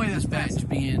there's no way this that's bat to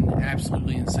being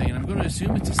absolutely insane. I'm going to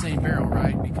assume it's the same barrel,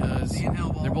 right? Because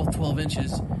they're both 12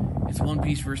 inches. It's one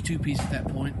piece versus two piece at that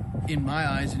point, in my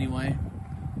eyes anyway.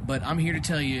 But I'm here to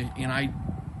tell you, and I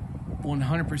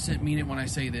 100% mean it when I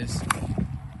say this,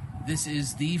 this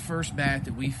is the first bat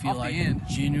that we feel like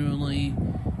genuinely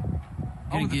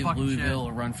going to give Louisville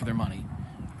a run for their money.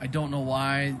 I don't know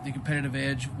why the competitive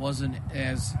edge wasn't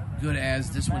as good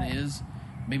as this one is.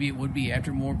 Maybe it would be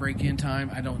after more break-in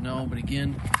time. I don't know. But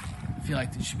again, I feel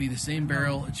like it should be the same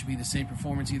barrel. It should be the same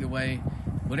performance either way.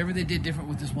 Whatever they did different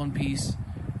with this one piece,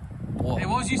 whoa. Hey,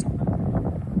 what was you...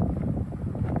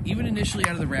 Even initially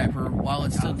out of the wrapper, while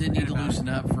it still did need to loosen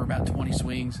up for about 20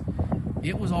 swings,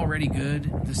 it was already good.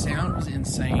 The sound was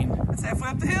insane. It's halfway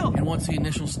up the hill. And once the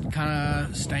initial kind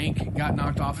of stank got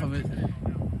knocked off of it,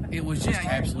 it was just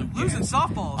absolute losing gas.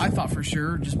 Softballs. I thought for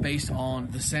sure, just based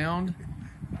on the sound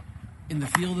in the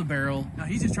feel of the barrel, no,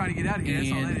 he's just trying to get out of here.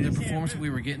 That's all that and is. the performance that we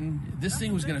were getting, this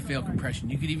thing was going to fail compression.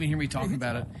 You could even hear me talking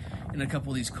about it in a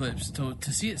couple of these clips. So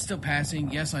to see it still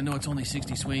passing, yes, I know it's only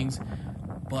 60 swings,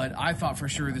 but I thought for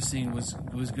sure this thing was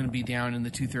going to be down in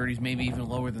the 230s, maybe even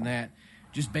lower than that,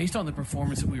 just based on the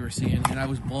performance that we were seeing, and I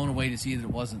was blown away to see that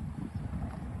it wasn't.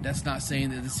 That's not saying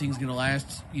that this thing's going to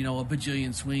last, a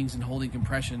bajillion swings and holding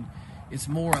compression. It's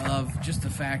more of just the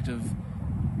fact of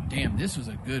damn, this was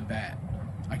a good bat.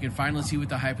 I can finally see what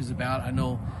the hype is about. I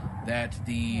know that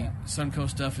the Suncoast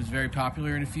stuff is very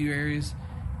popular in a few areas,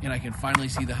 and I can finally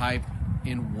see the hype.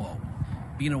 And whoa,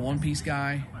 being a One Piece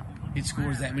guy, it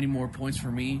scores that many more points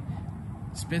for me.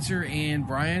 Spencer and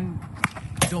Brian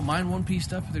don't mind One Piece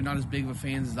stuff, but they're not as big of a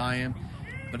fans as I am.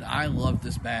 But I love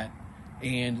this bat,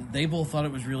 and they both thought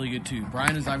it was really good too.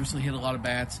 Brian has obviously hit a lot of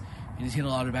bats, and he's hit a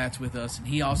lot of bats with us, and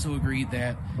he also agreed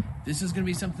that this is going to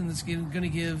be something that's going to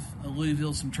give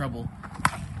Louisville some trouble.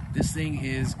 This thing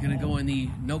is going to go in the,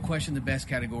 no question, the best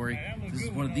category. This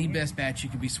is one of the best bats you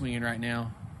could be swinging right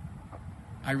now.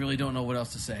 I really don't know what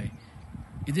else to say.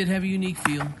 It did have a unique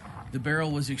feel. The barrel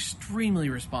was extremely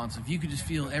responsive. You could just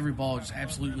feel every ball just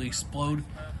absolutely explode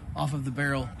off of the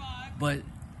barrel. But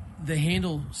the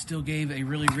handle still gave a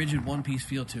really rigid one-piece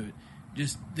feel to it.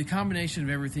 Just the combination of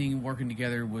everything working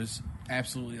together was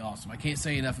absolutely awesome. I can't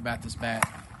say enough about this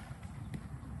bat.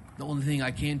 The only thing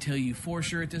I can tell you for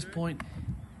sure at this point,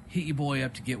 hit your boy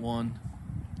up to get one.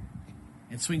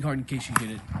 And swing hard in case you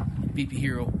hit it. BP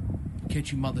Hero.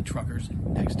 Catch you mother truckers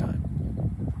next time.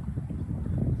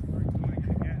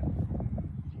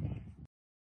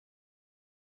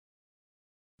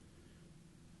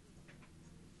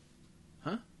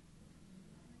 Huh?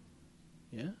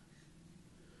 Yeah?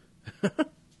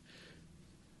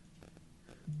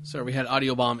 Sorry, we had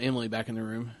audio bomb Emily back in the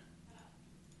room.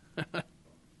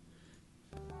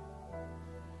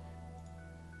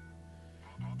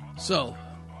 So,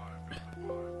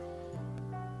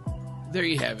 there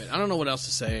you have it. I don't know what else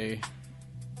to say.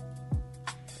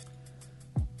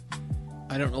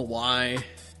 I don't know why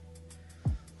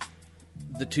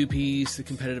the two-piece, the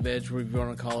competitive edge, whatever you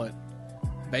want to call it,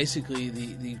 basically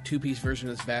the two-piece version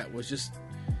of this bat was just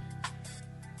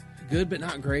good but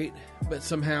not great. But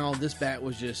somehow this bat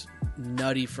was just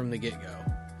nutty from the get-go.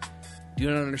 Do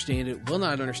not understand it. Will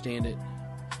not understand it.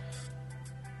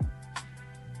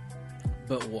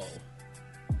 But whoa.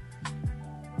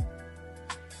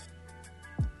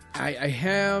 I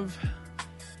have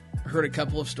heard a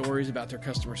couple of stories about their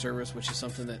customer service, which is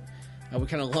something that we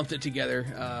kind of lumped it together.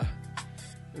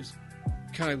 It was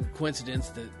kind of a coincidence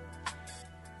that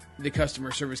the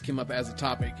customer service came up as a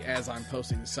topic as I'm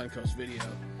posting the Suncoast video.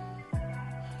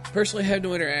 Personally, I have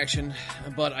no interaction,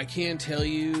 but I can tell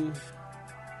you,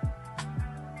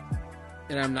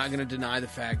 and I'm not going to deny the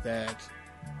fact that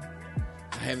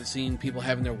I haven't seen people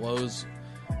having their woes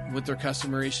with their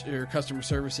customer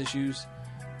service issues.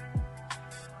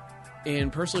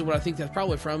 And personally, what I think that's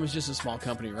probably from is just a small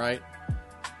company, right?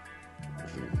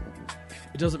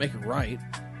 It doesn't make it right.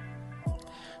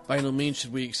 By no means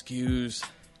should we excuse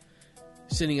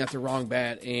sending out the wrong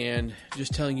bat and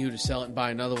just telling you to sell it and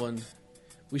buy another one.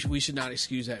 We should not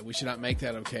excuse that. We should not make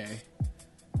that okay.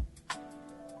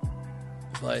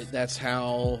 But that's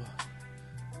how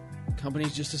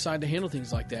companies just decide to handle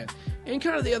things like that. And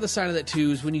kind of the other side of that,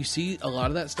 too, is when you see a lot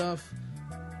of that stuff,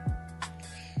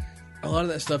 a lot of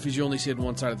that stuff is you only see it on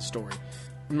one side of the story.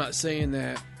 I'm not saying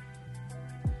that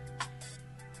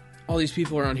all these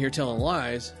people are on here telling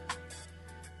lies,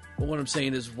 but what I'm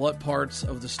saying is what parts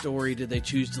of the story did they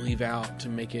choose to leave out to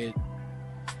make it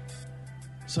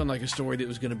sound like a story that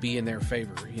was going to be in their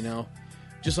favor, you know?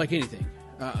 Just like anything.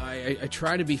 I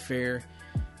try to be fair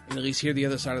and at least hear the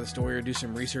other side of the story or do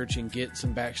some research and get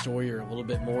some backstory or a little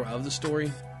bit more of the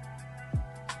story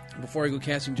before I go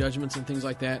casting judgments and things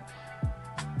like that.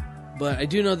 But I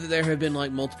do know that there have been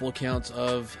like multiple accounts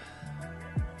of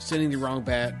sending the wrong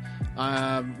bat.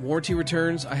 Warranty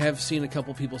returns, I have seen a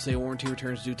couple people say warranty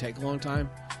returns do take a long time.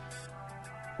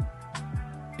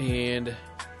 And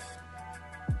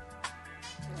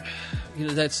you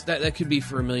know, that could be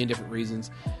for a million different reasons.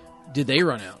 Did they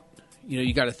run out? You know,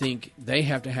 you got to think they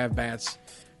have to have bats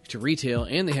to retail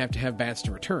and they have to have bats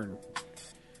to return.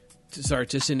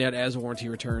 To send out as warranty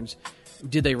returns.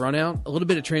 Did they run out? A little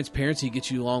bit of transparency gets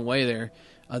you a long way there.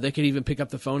 They could even pick up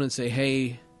the phone and say,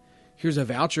 hey, here's a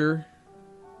voucher.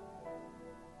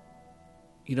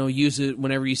 You know, use it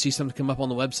whenever you see something come up on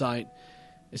the website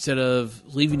instead of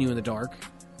leaving you in the dark.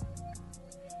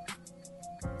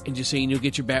 And just saying you'll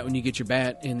get your bat when you get your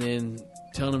bat and then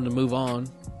telling them to move on.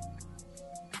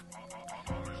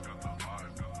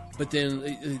 But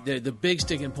then the big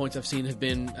sticking points I've seen have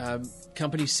been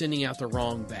companies sending out the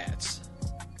wrong bats.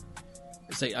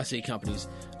 I say companies.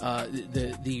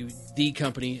 The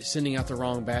company sending out the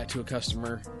wrong bat to a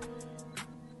customer,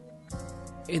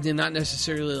 and then not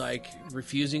necessarily like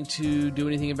refusing to do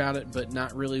anything about it, but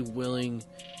not really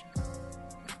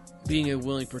being a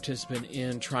willing participant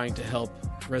in trying to help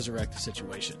resurrect the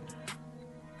situation.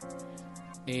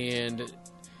 And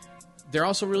They're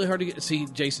also really hard to get. See,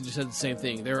 Jason just said the same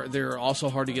thing. They're also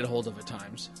hard to get a hold of at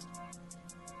times.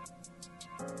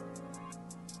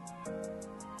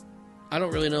 I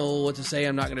don't really know what to say.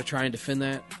 I'm not going to try and defend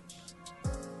that.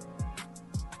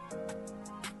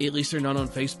 At least they're not on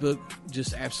Facebook,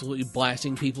 just absolutely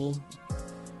blasting people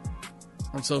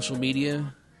on social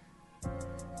media,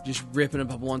 just ripping them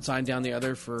up one side and down the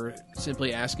other for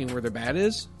simply asking where their bat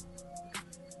is.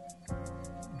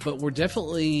 But we're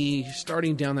definitely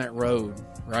starting down that road,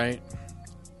 right?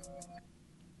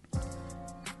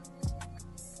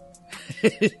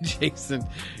 Jason.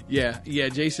 Yeah,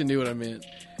 Jason knew what I meant.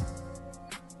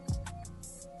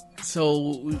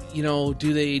 So, you know,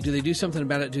 do they do something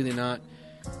about it? Do they not?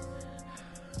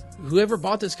 Whoever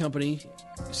bought this company,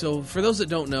 so for those that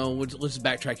don't know, let's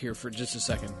backtrack here for just a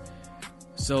second.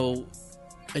 So,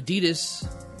 Adidas,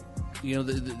 you know,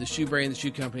 the shoe brand, the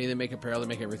shoe company, they make apparel, they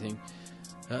make everything.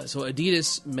 So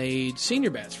Adidas made senior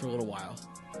bats for a little while.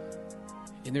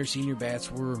 And their senior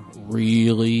bats were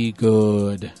really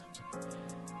good.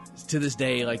 To this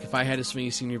day, like if I had to swing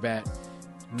a senior bat,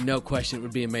 no question it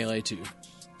would be a Melee 2.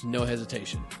 No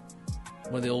hesitation.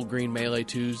 One of the old green Melee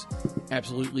 2s.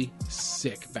 Absolutely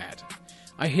sick bat.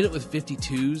 I hit it with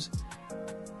 52s.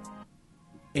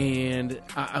 And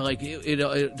I like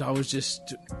it. I was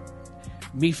just...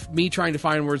 Me trying to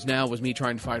find words now was me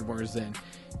trying to find words then.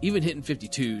 Even hitting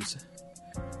 52s,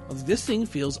 I was like, this thing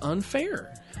feels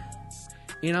unfair.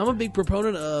 And I'm a big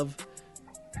proponent of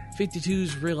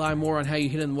 52s rely more on how you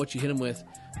hit them than what you hit them with.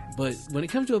 But when it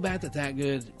comes to a bat that's that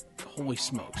good, holy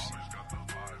smokes.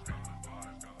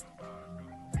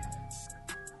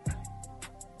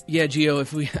 Yeah, Gio,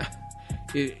 if we...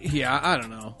 yeah, I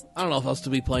don't know. I don't know if I'll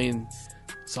still be playing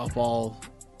softball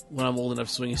when I'm old enough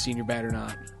to swing a senior bat or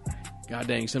not. God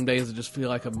dang, some days I just feel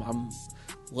like I'm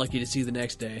lucky to see the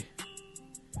next day.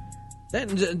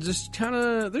 That just kind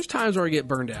of... There's times where I get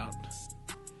burned out.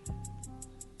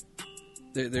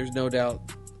 There's no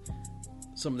doubt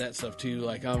some of that stuff too.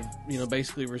 Like I've,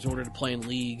 basically resorted to playing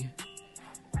League.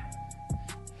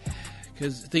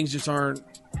 Because things just aren't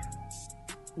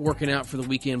working out for the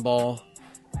weekend ball.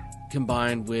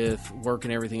 Combined with work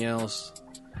and everything else.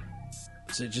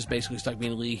 So it just basically stuck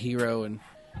being a League hero. And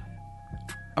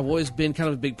I've always been kind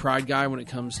of a big pride guy when it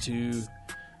comes to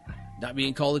not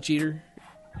being called a cheater.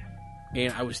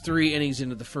 And I was 3 innings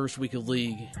into the first week of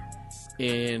League,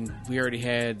 and we already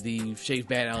had the shaved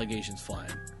bat allegations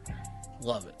flying.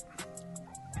 Love it.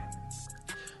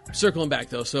 Circling back,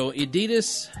 though. So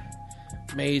Adidas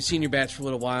made senior bats for a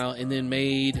little while, and then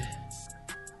made,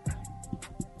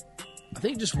 I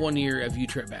think, just 1 year of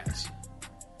U-Trip bats.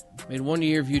 Made 1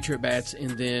 year of U-Trip bats, and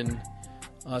then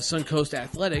Suncoast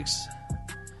Athletics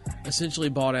essentially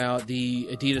bought out the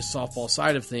Adidas softball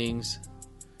side of things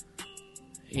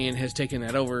and has taken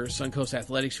that over. Suncoast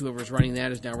Athletics, whoever's running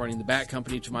that, is now running the bat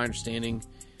company, to my understanding.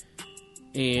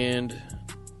 And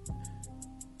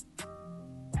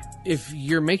if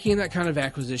you're making that kind of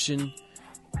acquisition,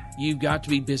 you've got to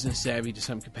be business savvy to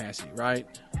some capacity, right?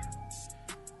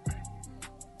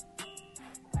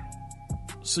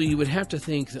 So you would have to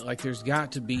think that, like, there's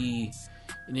got to be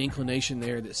an inclination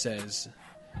there that says,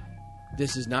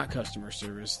 this is not customer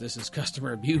service, this is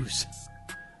customer abuse.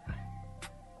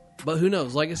 But who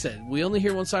knows? Like I said, we only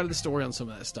hear one side of the story on some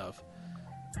of that stuff.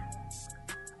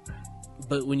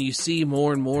 But when you see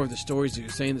more and more of the stories that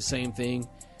are saying the same thing,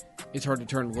 it's hard to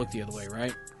turn and look the other way,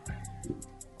 right?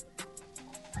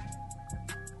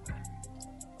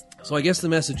 So I guess the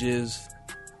message is,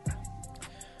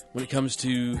 when it comes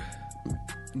to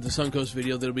the Suncoast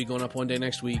video that'll be going up one day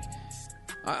next week,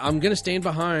 I'm going to stand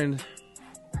behind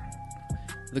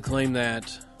the claim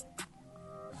that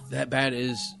that bat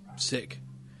is sick.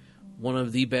 One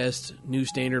of the best new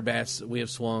standard bats that we have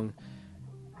swung.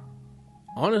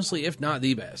 Honestly, if not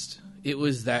the best. It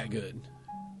was that good.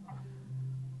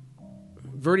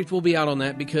 Verdict will be out on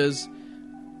that because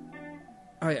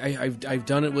I've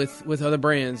done it with other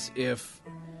brands. If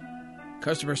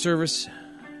customer service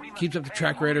keeps up the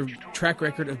track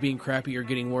record of being crappy or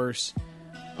getting worse,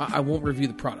 I won't review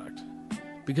the product.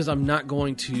 Because I'm not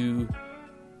going to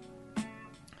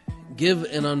give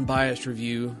an unbiased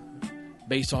review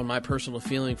based on my personal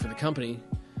feeling for the company,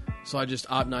 so I just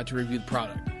opt not to review the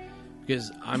product. Because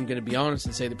I'm going to be honest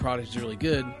and say the product is really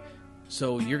good,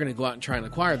 so you're going to go out and try and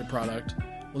acquire the product.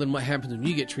 Well, then what happens when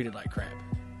you get treated like crap?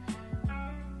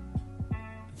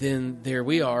 Then there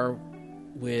we are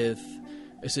with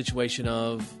a situation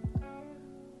of,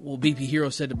 well, BP Hero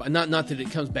said to, not that it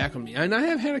comes back on me. And I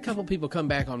have had a couple people come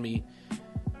back on me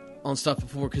on stuff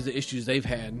before because of the issues they've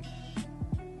had.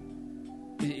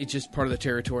 It's just part of the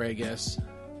territory, I guess.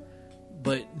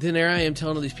 But then there I am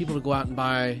telling all these people to go out and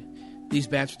buy these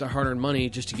bats with their hard-earned money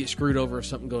just to get screwed over if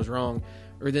something goes wrong.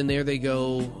 Or then there they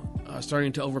go,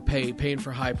 starting to overpay, paying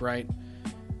for hype, right?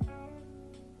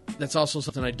 That's also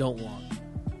something I don't want.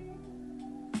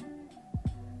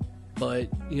 But,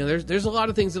 there's a lot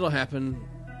of things that'll have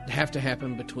to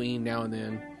happen between now and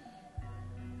then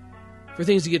for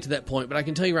things to get to that point. But I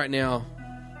can tell you right now,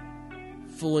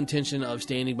 full intention of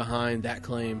standing behind that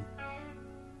claim.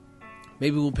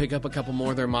 Maybe we'll pick up a couple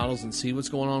more of their models and see what's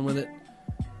going on with it.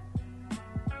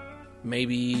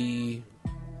 Maybe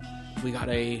we got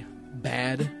a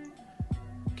bad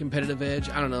competitive edge.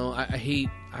 I don't know.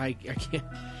 I can't.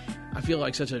 I feel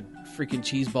like such a freaking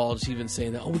cheeseball just even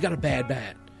saying that. Oh, we got a bad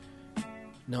bat.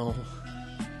 No.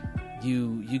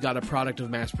 You got a product of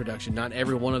mass production. Not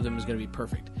every one of them is going to be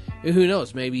perfect. And who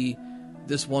knows? Maybe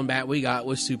this one bat we got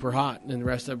was super hot and the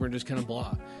rest of them are just kind of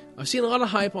blah. I've seen a lot of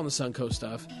hype on the Suncoast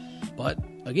stuff. But,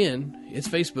 again, it's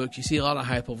Facebook. You see a lot of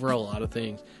hype over a lot of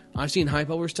things. I've seen hype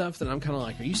over stuff that I'm kind of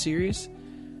like, are you serious?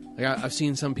 Like I've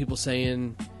seen some people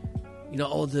saying,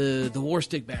 the War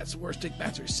Stick bats. War Stick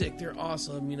bats are sick. They're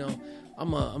awesome.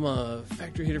 I'm a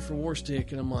factory hitter for War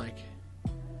Stick. And I'm like,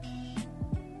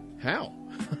 how?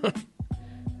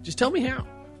 Just tell me how.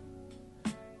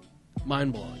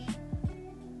 Mind-blowing.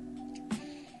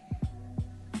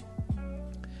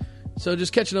 So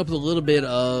just catching up with a little bit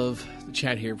of the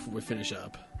chat here before we finish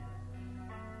up.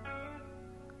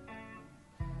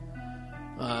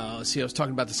 Let's see, I was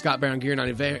talking about the Scott Brown Gear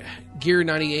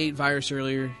 98 virus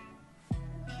earlier.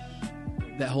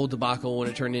 That whole debacle when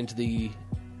it turned into the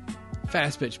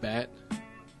fast pitch bat.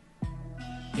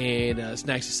 And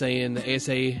Snacks is saying the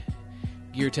ASA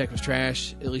Gear Tech was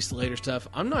trash, at least the later stuff.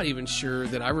 I'm not even sure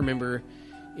that I remember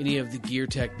any of the Gear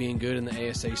Tech being good in the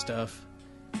ASA stuff.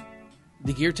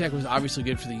 The Gear Tech was obviously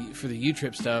good for the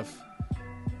U-Trip stuff.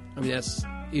 I mean, that's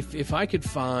if I could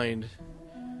find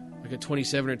like a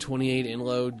 27 or 28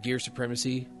 in-load Gear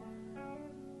Supremacy,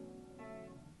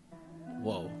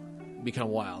 whoa, it'd be kind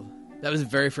of wild. That was the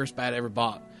very first bat I ever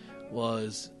bought,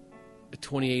 was a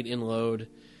 28 in-load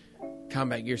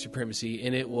Combat Gear Supremacy,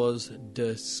 and it was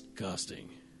disgusting.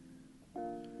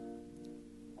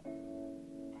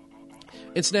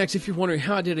 And Snacks, if you're wondering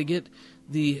how did I get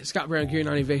the Scott Brown Gear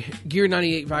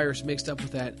 98 virus mixed up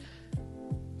with that,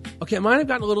 okay, I might have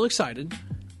gotten a little excited,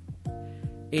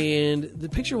 and the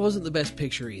picture wasn't the best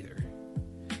picture either.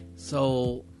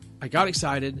 So I got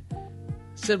excited,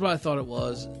 said what I thought it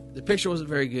was. The picture wasn't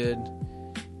very good,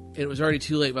 and it was already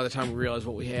too late by the time we realized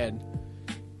what we had.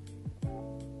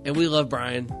 And we love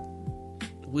Brian.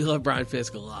 We love Brian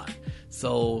Fisk a lot.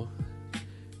 So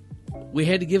we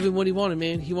had to give him what he wanted,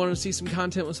 man. He wanted to see some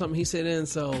content with something he sent in,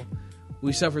 so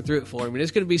we suffered through it for him. And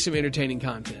it's going to be some entertaining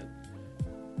content.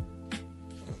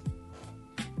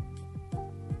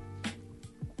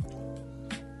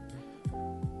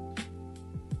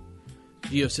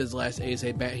 Gio says the last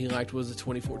ASA bat he liked was the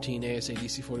 2014 ASA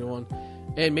DC41.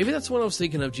 And maybe that's what I was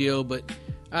thinking of, Gio, but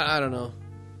I don't know.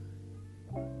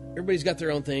 Everybody's got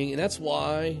their own thing, and that's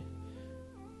why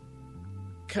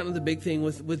kind of the big thing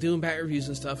with doing bat reviews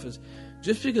and stuff is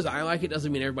just because I like it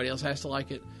doesn't mean everybody else has to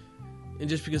like it. And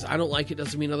just because I don't like it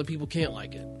doesn't mean other people can't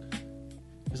like it.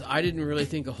 Because I didn't really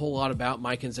think a whole lot about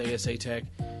Miken's ASA Tech,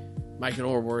 Mike and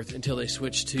Orworth, until they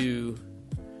switched to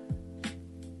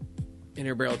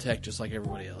inner barrel tech just like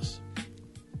everybody else.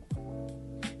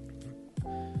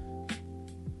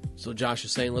 So Josh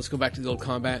is saying, let's go back to the old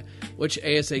combat. Which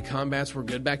ASA combats were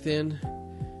good back then?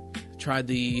 Tried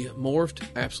the Morphed,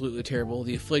 absolutely terrible.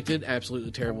 The Afflicted, absolutely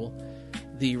terrible.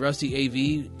 The Rusty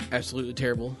AV, absolutely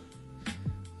terrible.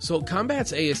 So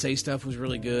Combat's ASA stuff was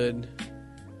really good.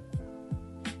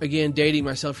 Again, dating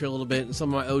myself here a little bit, and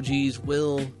some of my OGs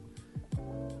will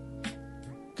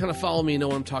kind of follow me and know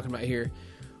what I'm talking about here.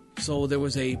 So there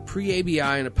was a pre-ABI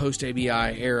and a post-ABI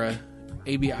era.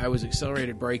 ABI was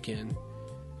accelerated break-in.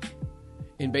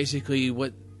 And basically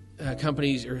what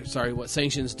what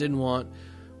sanctions didn't want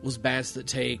was bats that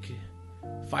take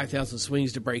 5,000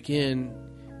 swings to break in,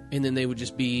 and then they would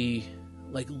just be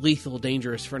like lethal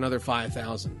dangerous for another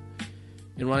 5,000.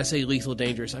 And when I say lethal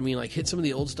dangerous, I mean like hit some of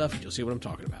the old stuff and you'll see what I'm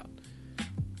talking about.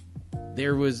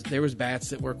 There was bats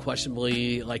that were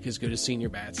questionably like as good as senior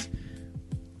bats.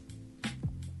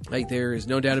 Like there is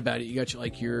no doubt about it. You got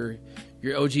your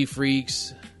OG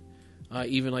freaks,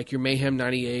 even like your Mayhem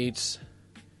 98s.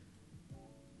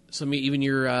 Even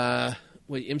your M75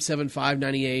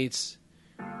 98s.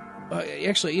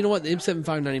 Actually, you know what? The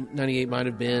M75 98 might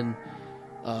have been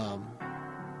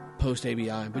post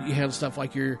ABI, but you had stuff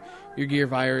like your Gear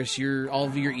Virus, all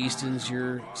of your Eastons,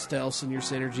 your Stealths, and your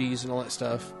Synergies, and all that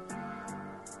stuff.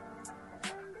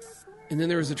 And then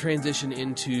there was a transition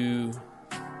into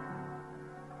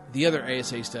the other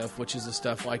ASA stuff, which is the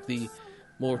stuff like the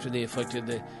Morphed and the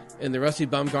Afflicted, and the Rusty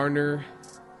Baumgartner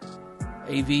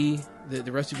AV,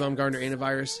 the Rusty Baumgartner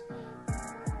antivirus.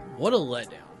 What a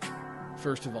letdown,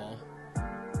 first of all.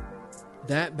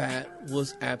 That bat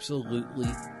was absolutely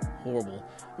horrible.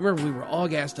 Remember, we were all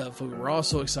gassed up, we were all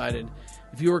so excited.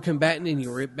 If you were a combatant and you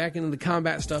were back into the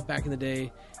combat stuff back in the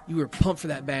day, you were pumped for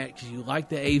that bat because you liked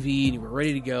the AV and you were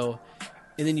ready to go.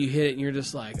 And then you hit it and you're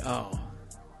just like, oh.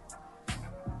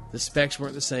 The specs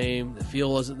weren't the same. The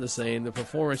feel wasn't the same. The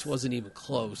performance wasn't even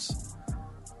close.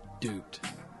 Duped.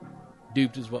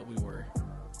 Duped is what we were.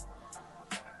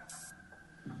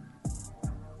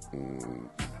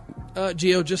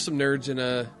 Geo, just some nerds in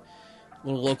a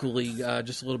little local league,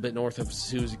 just a little bit north of us,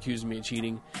 who was accusing me of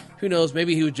cheating. Who knows?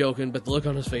 Maybe he was joking, but the look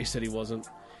on his face said he wasn't.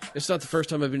 It's not the first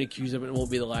time I've been accused of it, and it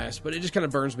won't be the last, but it just kind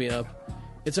of burns me up.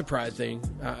 It's a pride thing.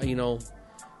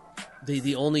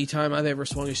 The only time I've ever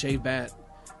swung a shaved bat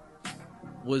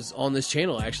was on this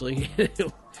channel, actually.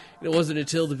 It wasn't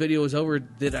until the video was over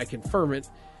that I confirm it,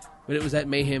 but it was that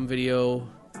Mayhem video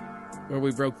where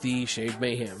we broke the shaved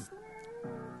Mayhem.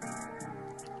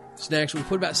 Snacks, we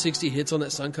put about 60 hits on that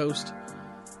Suncoast.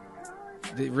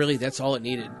 Really, that's all it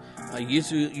needed.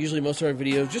 Usually most of our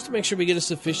videos, just to make sure we get a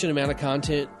sufficient amount of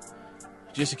content,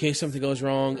 just in case something goes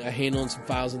wrong, a handle and some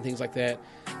files and things like that.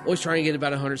 Always trying to get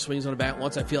about 100 swings on a bat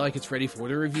once I feel like it's ready for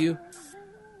the review.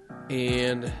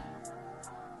 And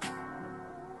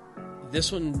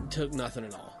this one took nothing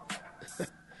at all.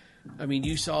 I mean,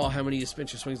 you saw how many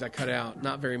Spencer swings I cut out.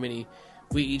 Not very many.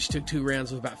 We each took 2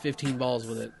 rounds with about 15 balls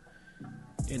with it.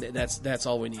 And that's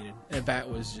all we needed. That bat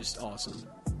was just awesome.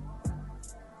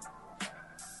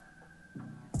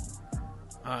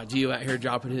 Gio out here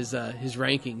dropping his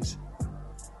rankings.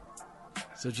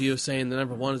 So Gio's saying the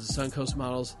number 1 is the Suncoast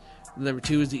models. The number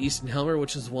 2 is the Easton Helmer,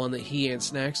 which is the one that he and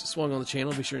Snacks swung on the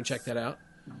channel. Be sure and check that out.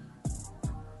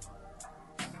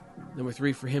 Number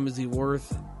 3 for him is the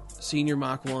Worth Senior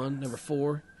Mach 1. Number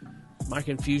 4, my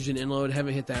Confusion Inload.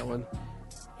 Haven't hit that one.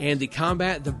 And the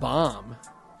Combat the Bomb,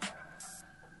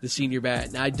 the Senior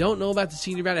Bat. Now, I don't know about the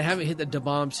Senior Bat. I haven't hit the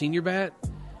Bomb Senior Bat.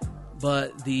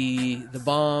 But the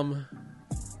Bomb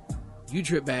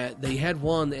U-Trip Bat, they had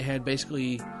one that had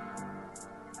basically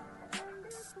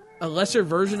a lesser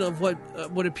version of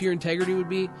what a pure integrity would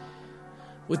be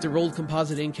with the rolled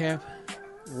composite end cap.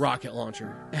 Rocket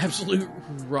launcher. Absolute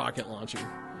rocket launcher.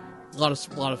 A lot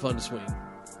of fun to swing.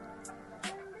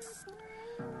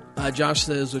 Josh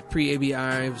says with pre-ABI,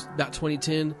 it was about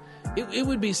 2010. It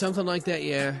would be something like that,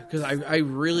 yeah, because I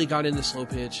really got into slow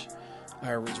pitch.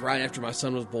 It was right after my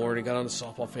son was born and got on the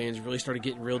softball fans. Really started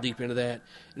getting real deep into that.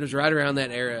 And it was right around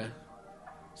that era.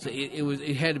 So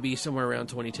it had to be somewhere around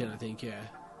 2010, I think, yeah.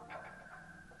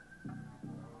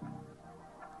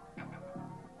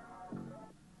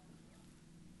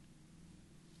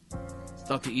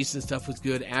 Thought the Easton stuff was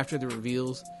good after the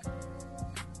reveals.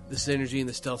 The synergy and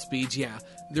the stealth speeds, yeah.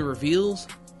 The reveals,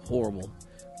 horrible.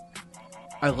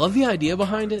 I love the idea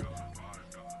behind it.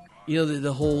 You know,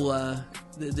 the whole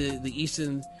the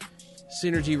Easton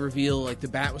synergy reveal, like the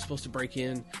bat was supposed to break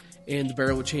in and the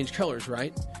barrel would change colors,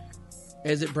 right?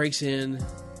 As it breaks in,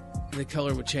 the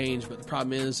color would change, but the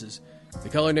problem is the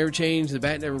color never changed, the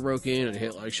bat never broke in, and it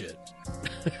hit like shit.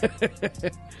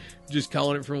 Just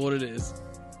calling it for what it is.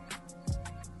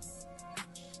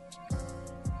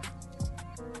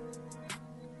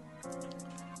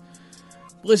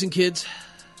 Listen, kids.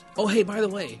 Oh, hey, by the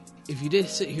way, if you did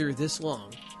sit here this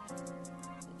long,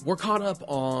 we're caught up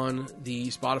on the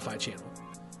Spotify channel.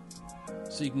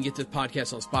 So you can get the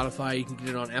podcast on Spotify, you can get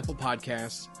it on Apple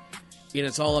Podcasts, and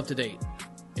it's all up to date.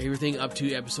 Everything up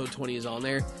to episode 20 is on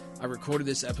there. I recorded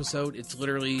this episode. It's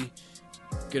literally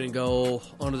going to go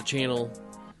onto the channel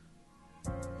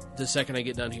the second I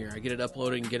get done here. I get it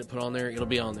uploaded and get it put on there. It'll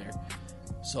be on there.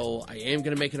 So I am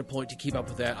going to make it a point to keep up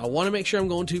with that. I want to make sure I'm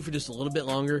going to for just a little bit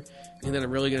longer, and then I'm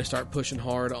really going to start pushing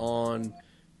hard on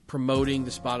promoting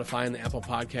the Spotify and the Apple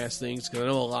Podcast things, because I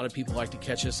know a lot of people like to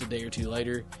catch us a day or two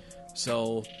later.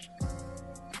 So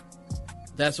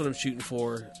that's what I'm shooting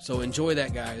for. So enjoy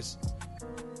that, guys.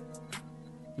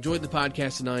 Enjoyed the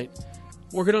podcast tonight.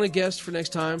 Working on a guest for next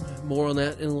time. More on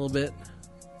that in a little bit.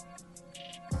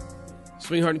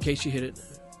 Swing hard in case you hit it.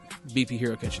 BP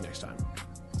Hero, catch you next time.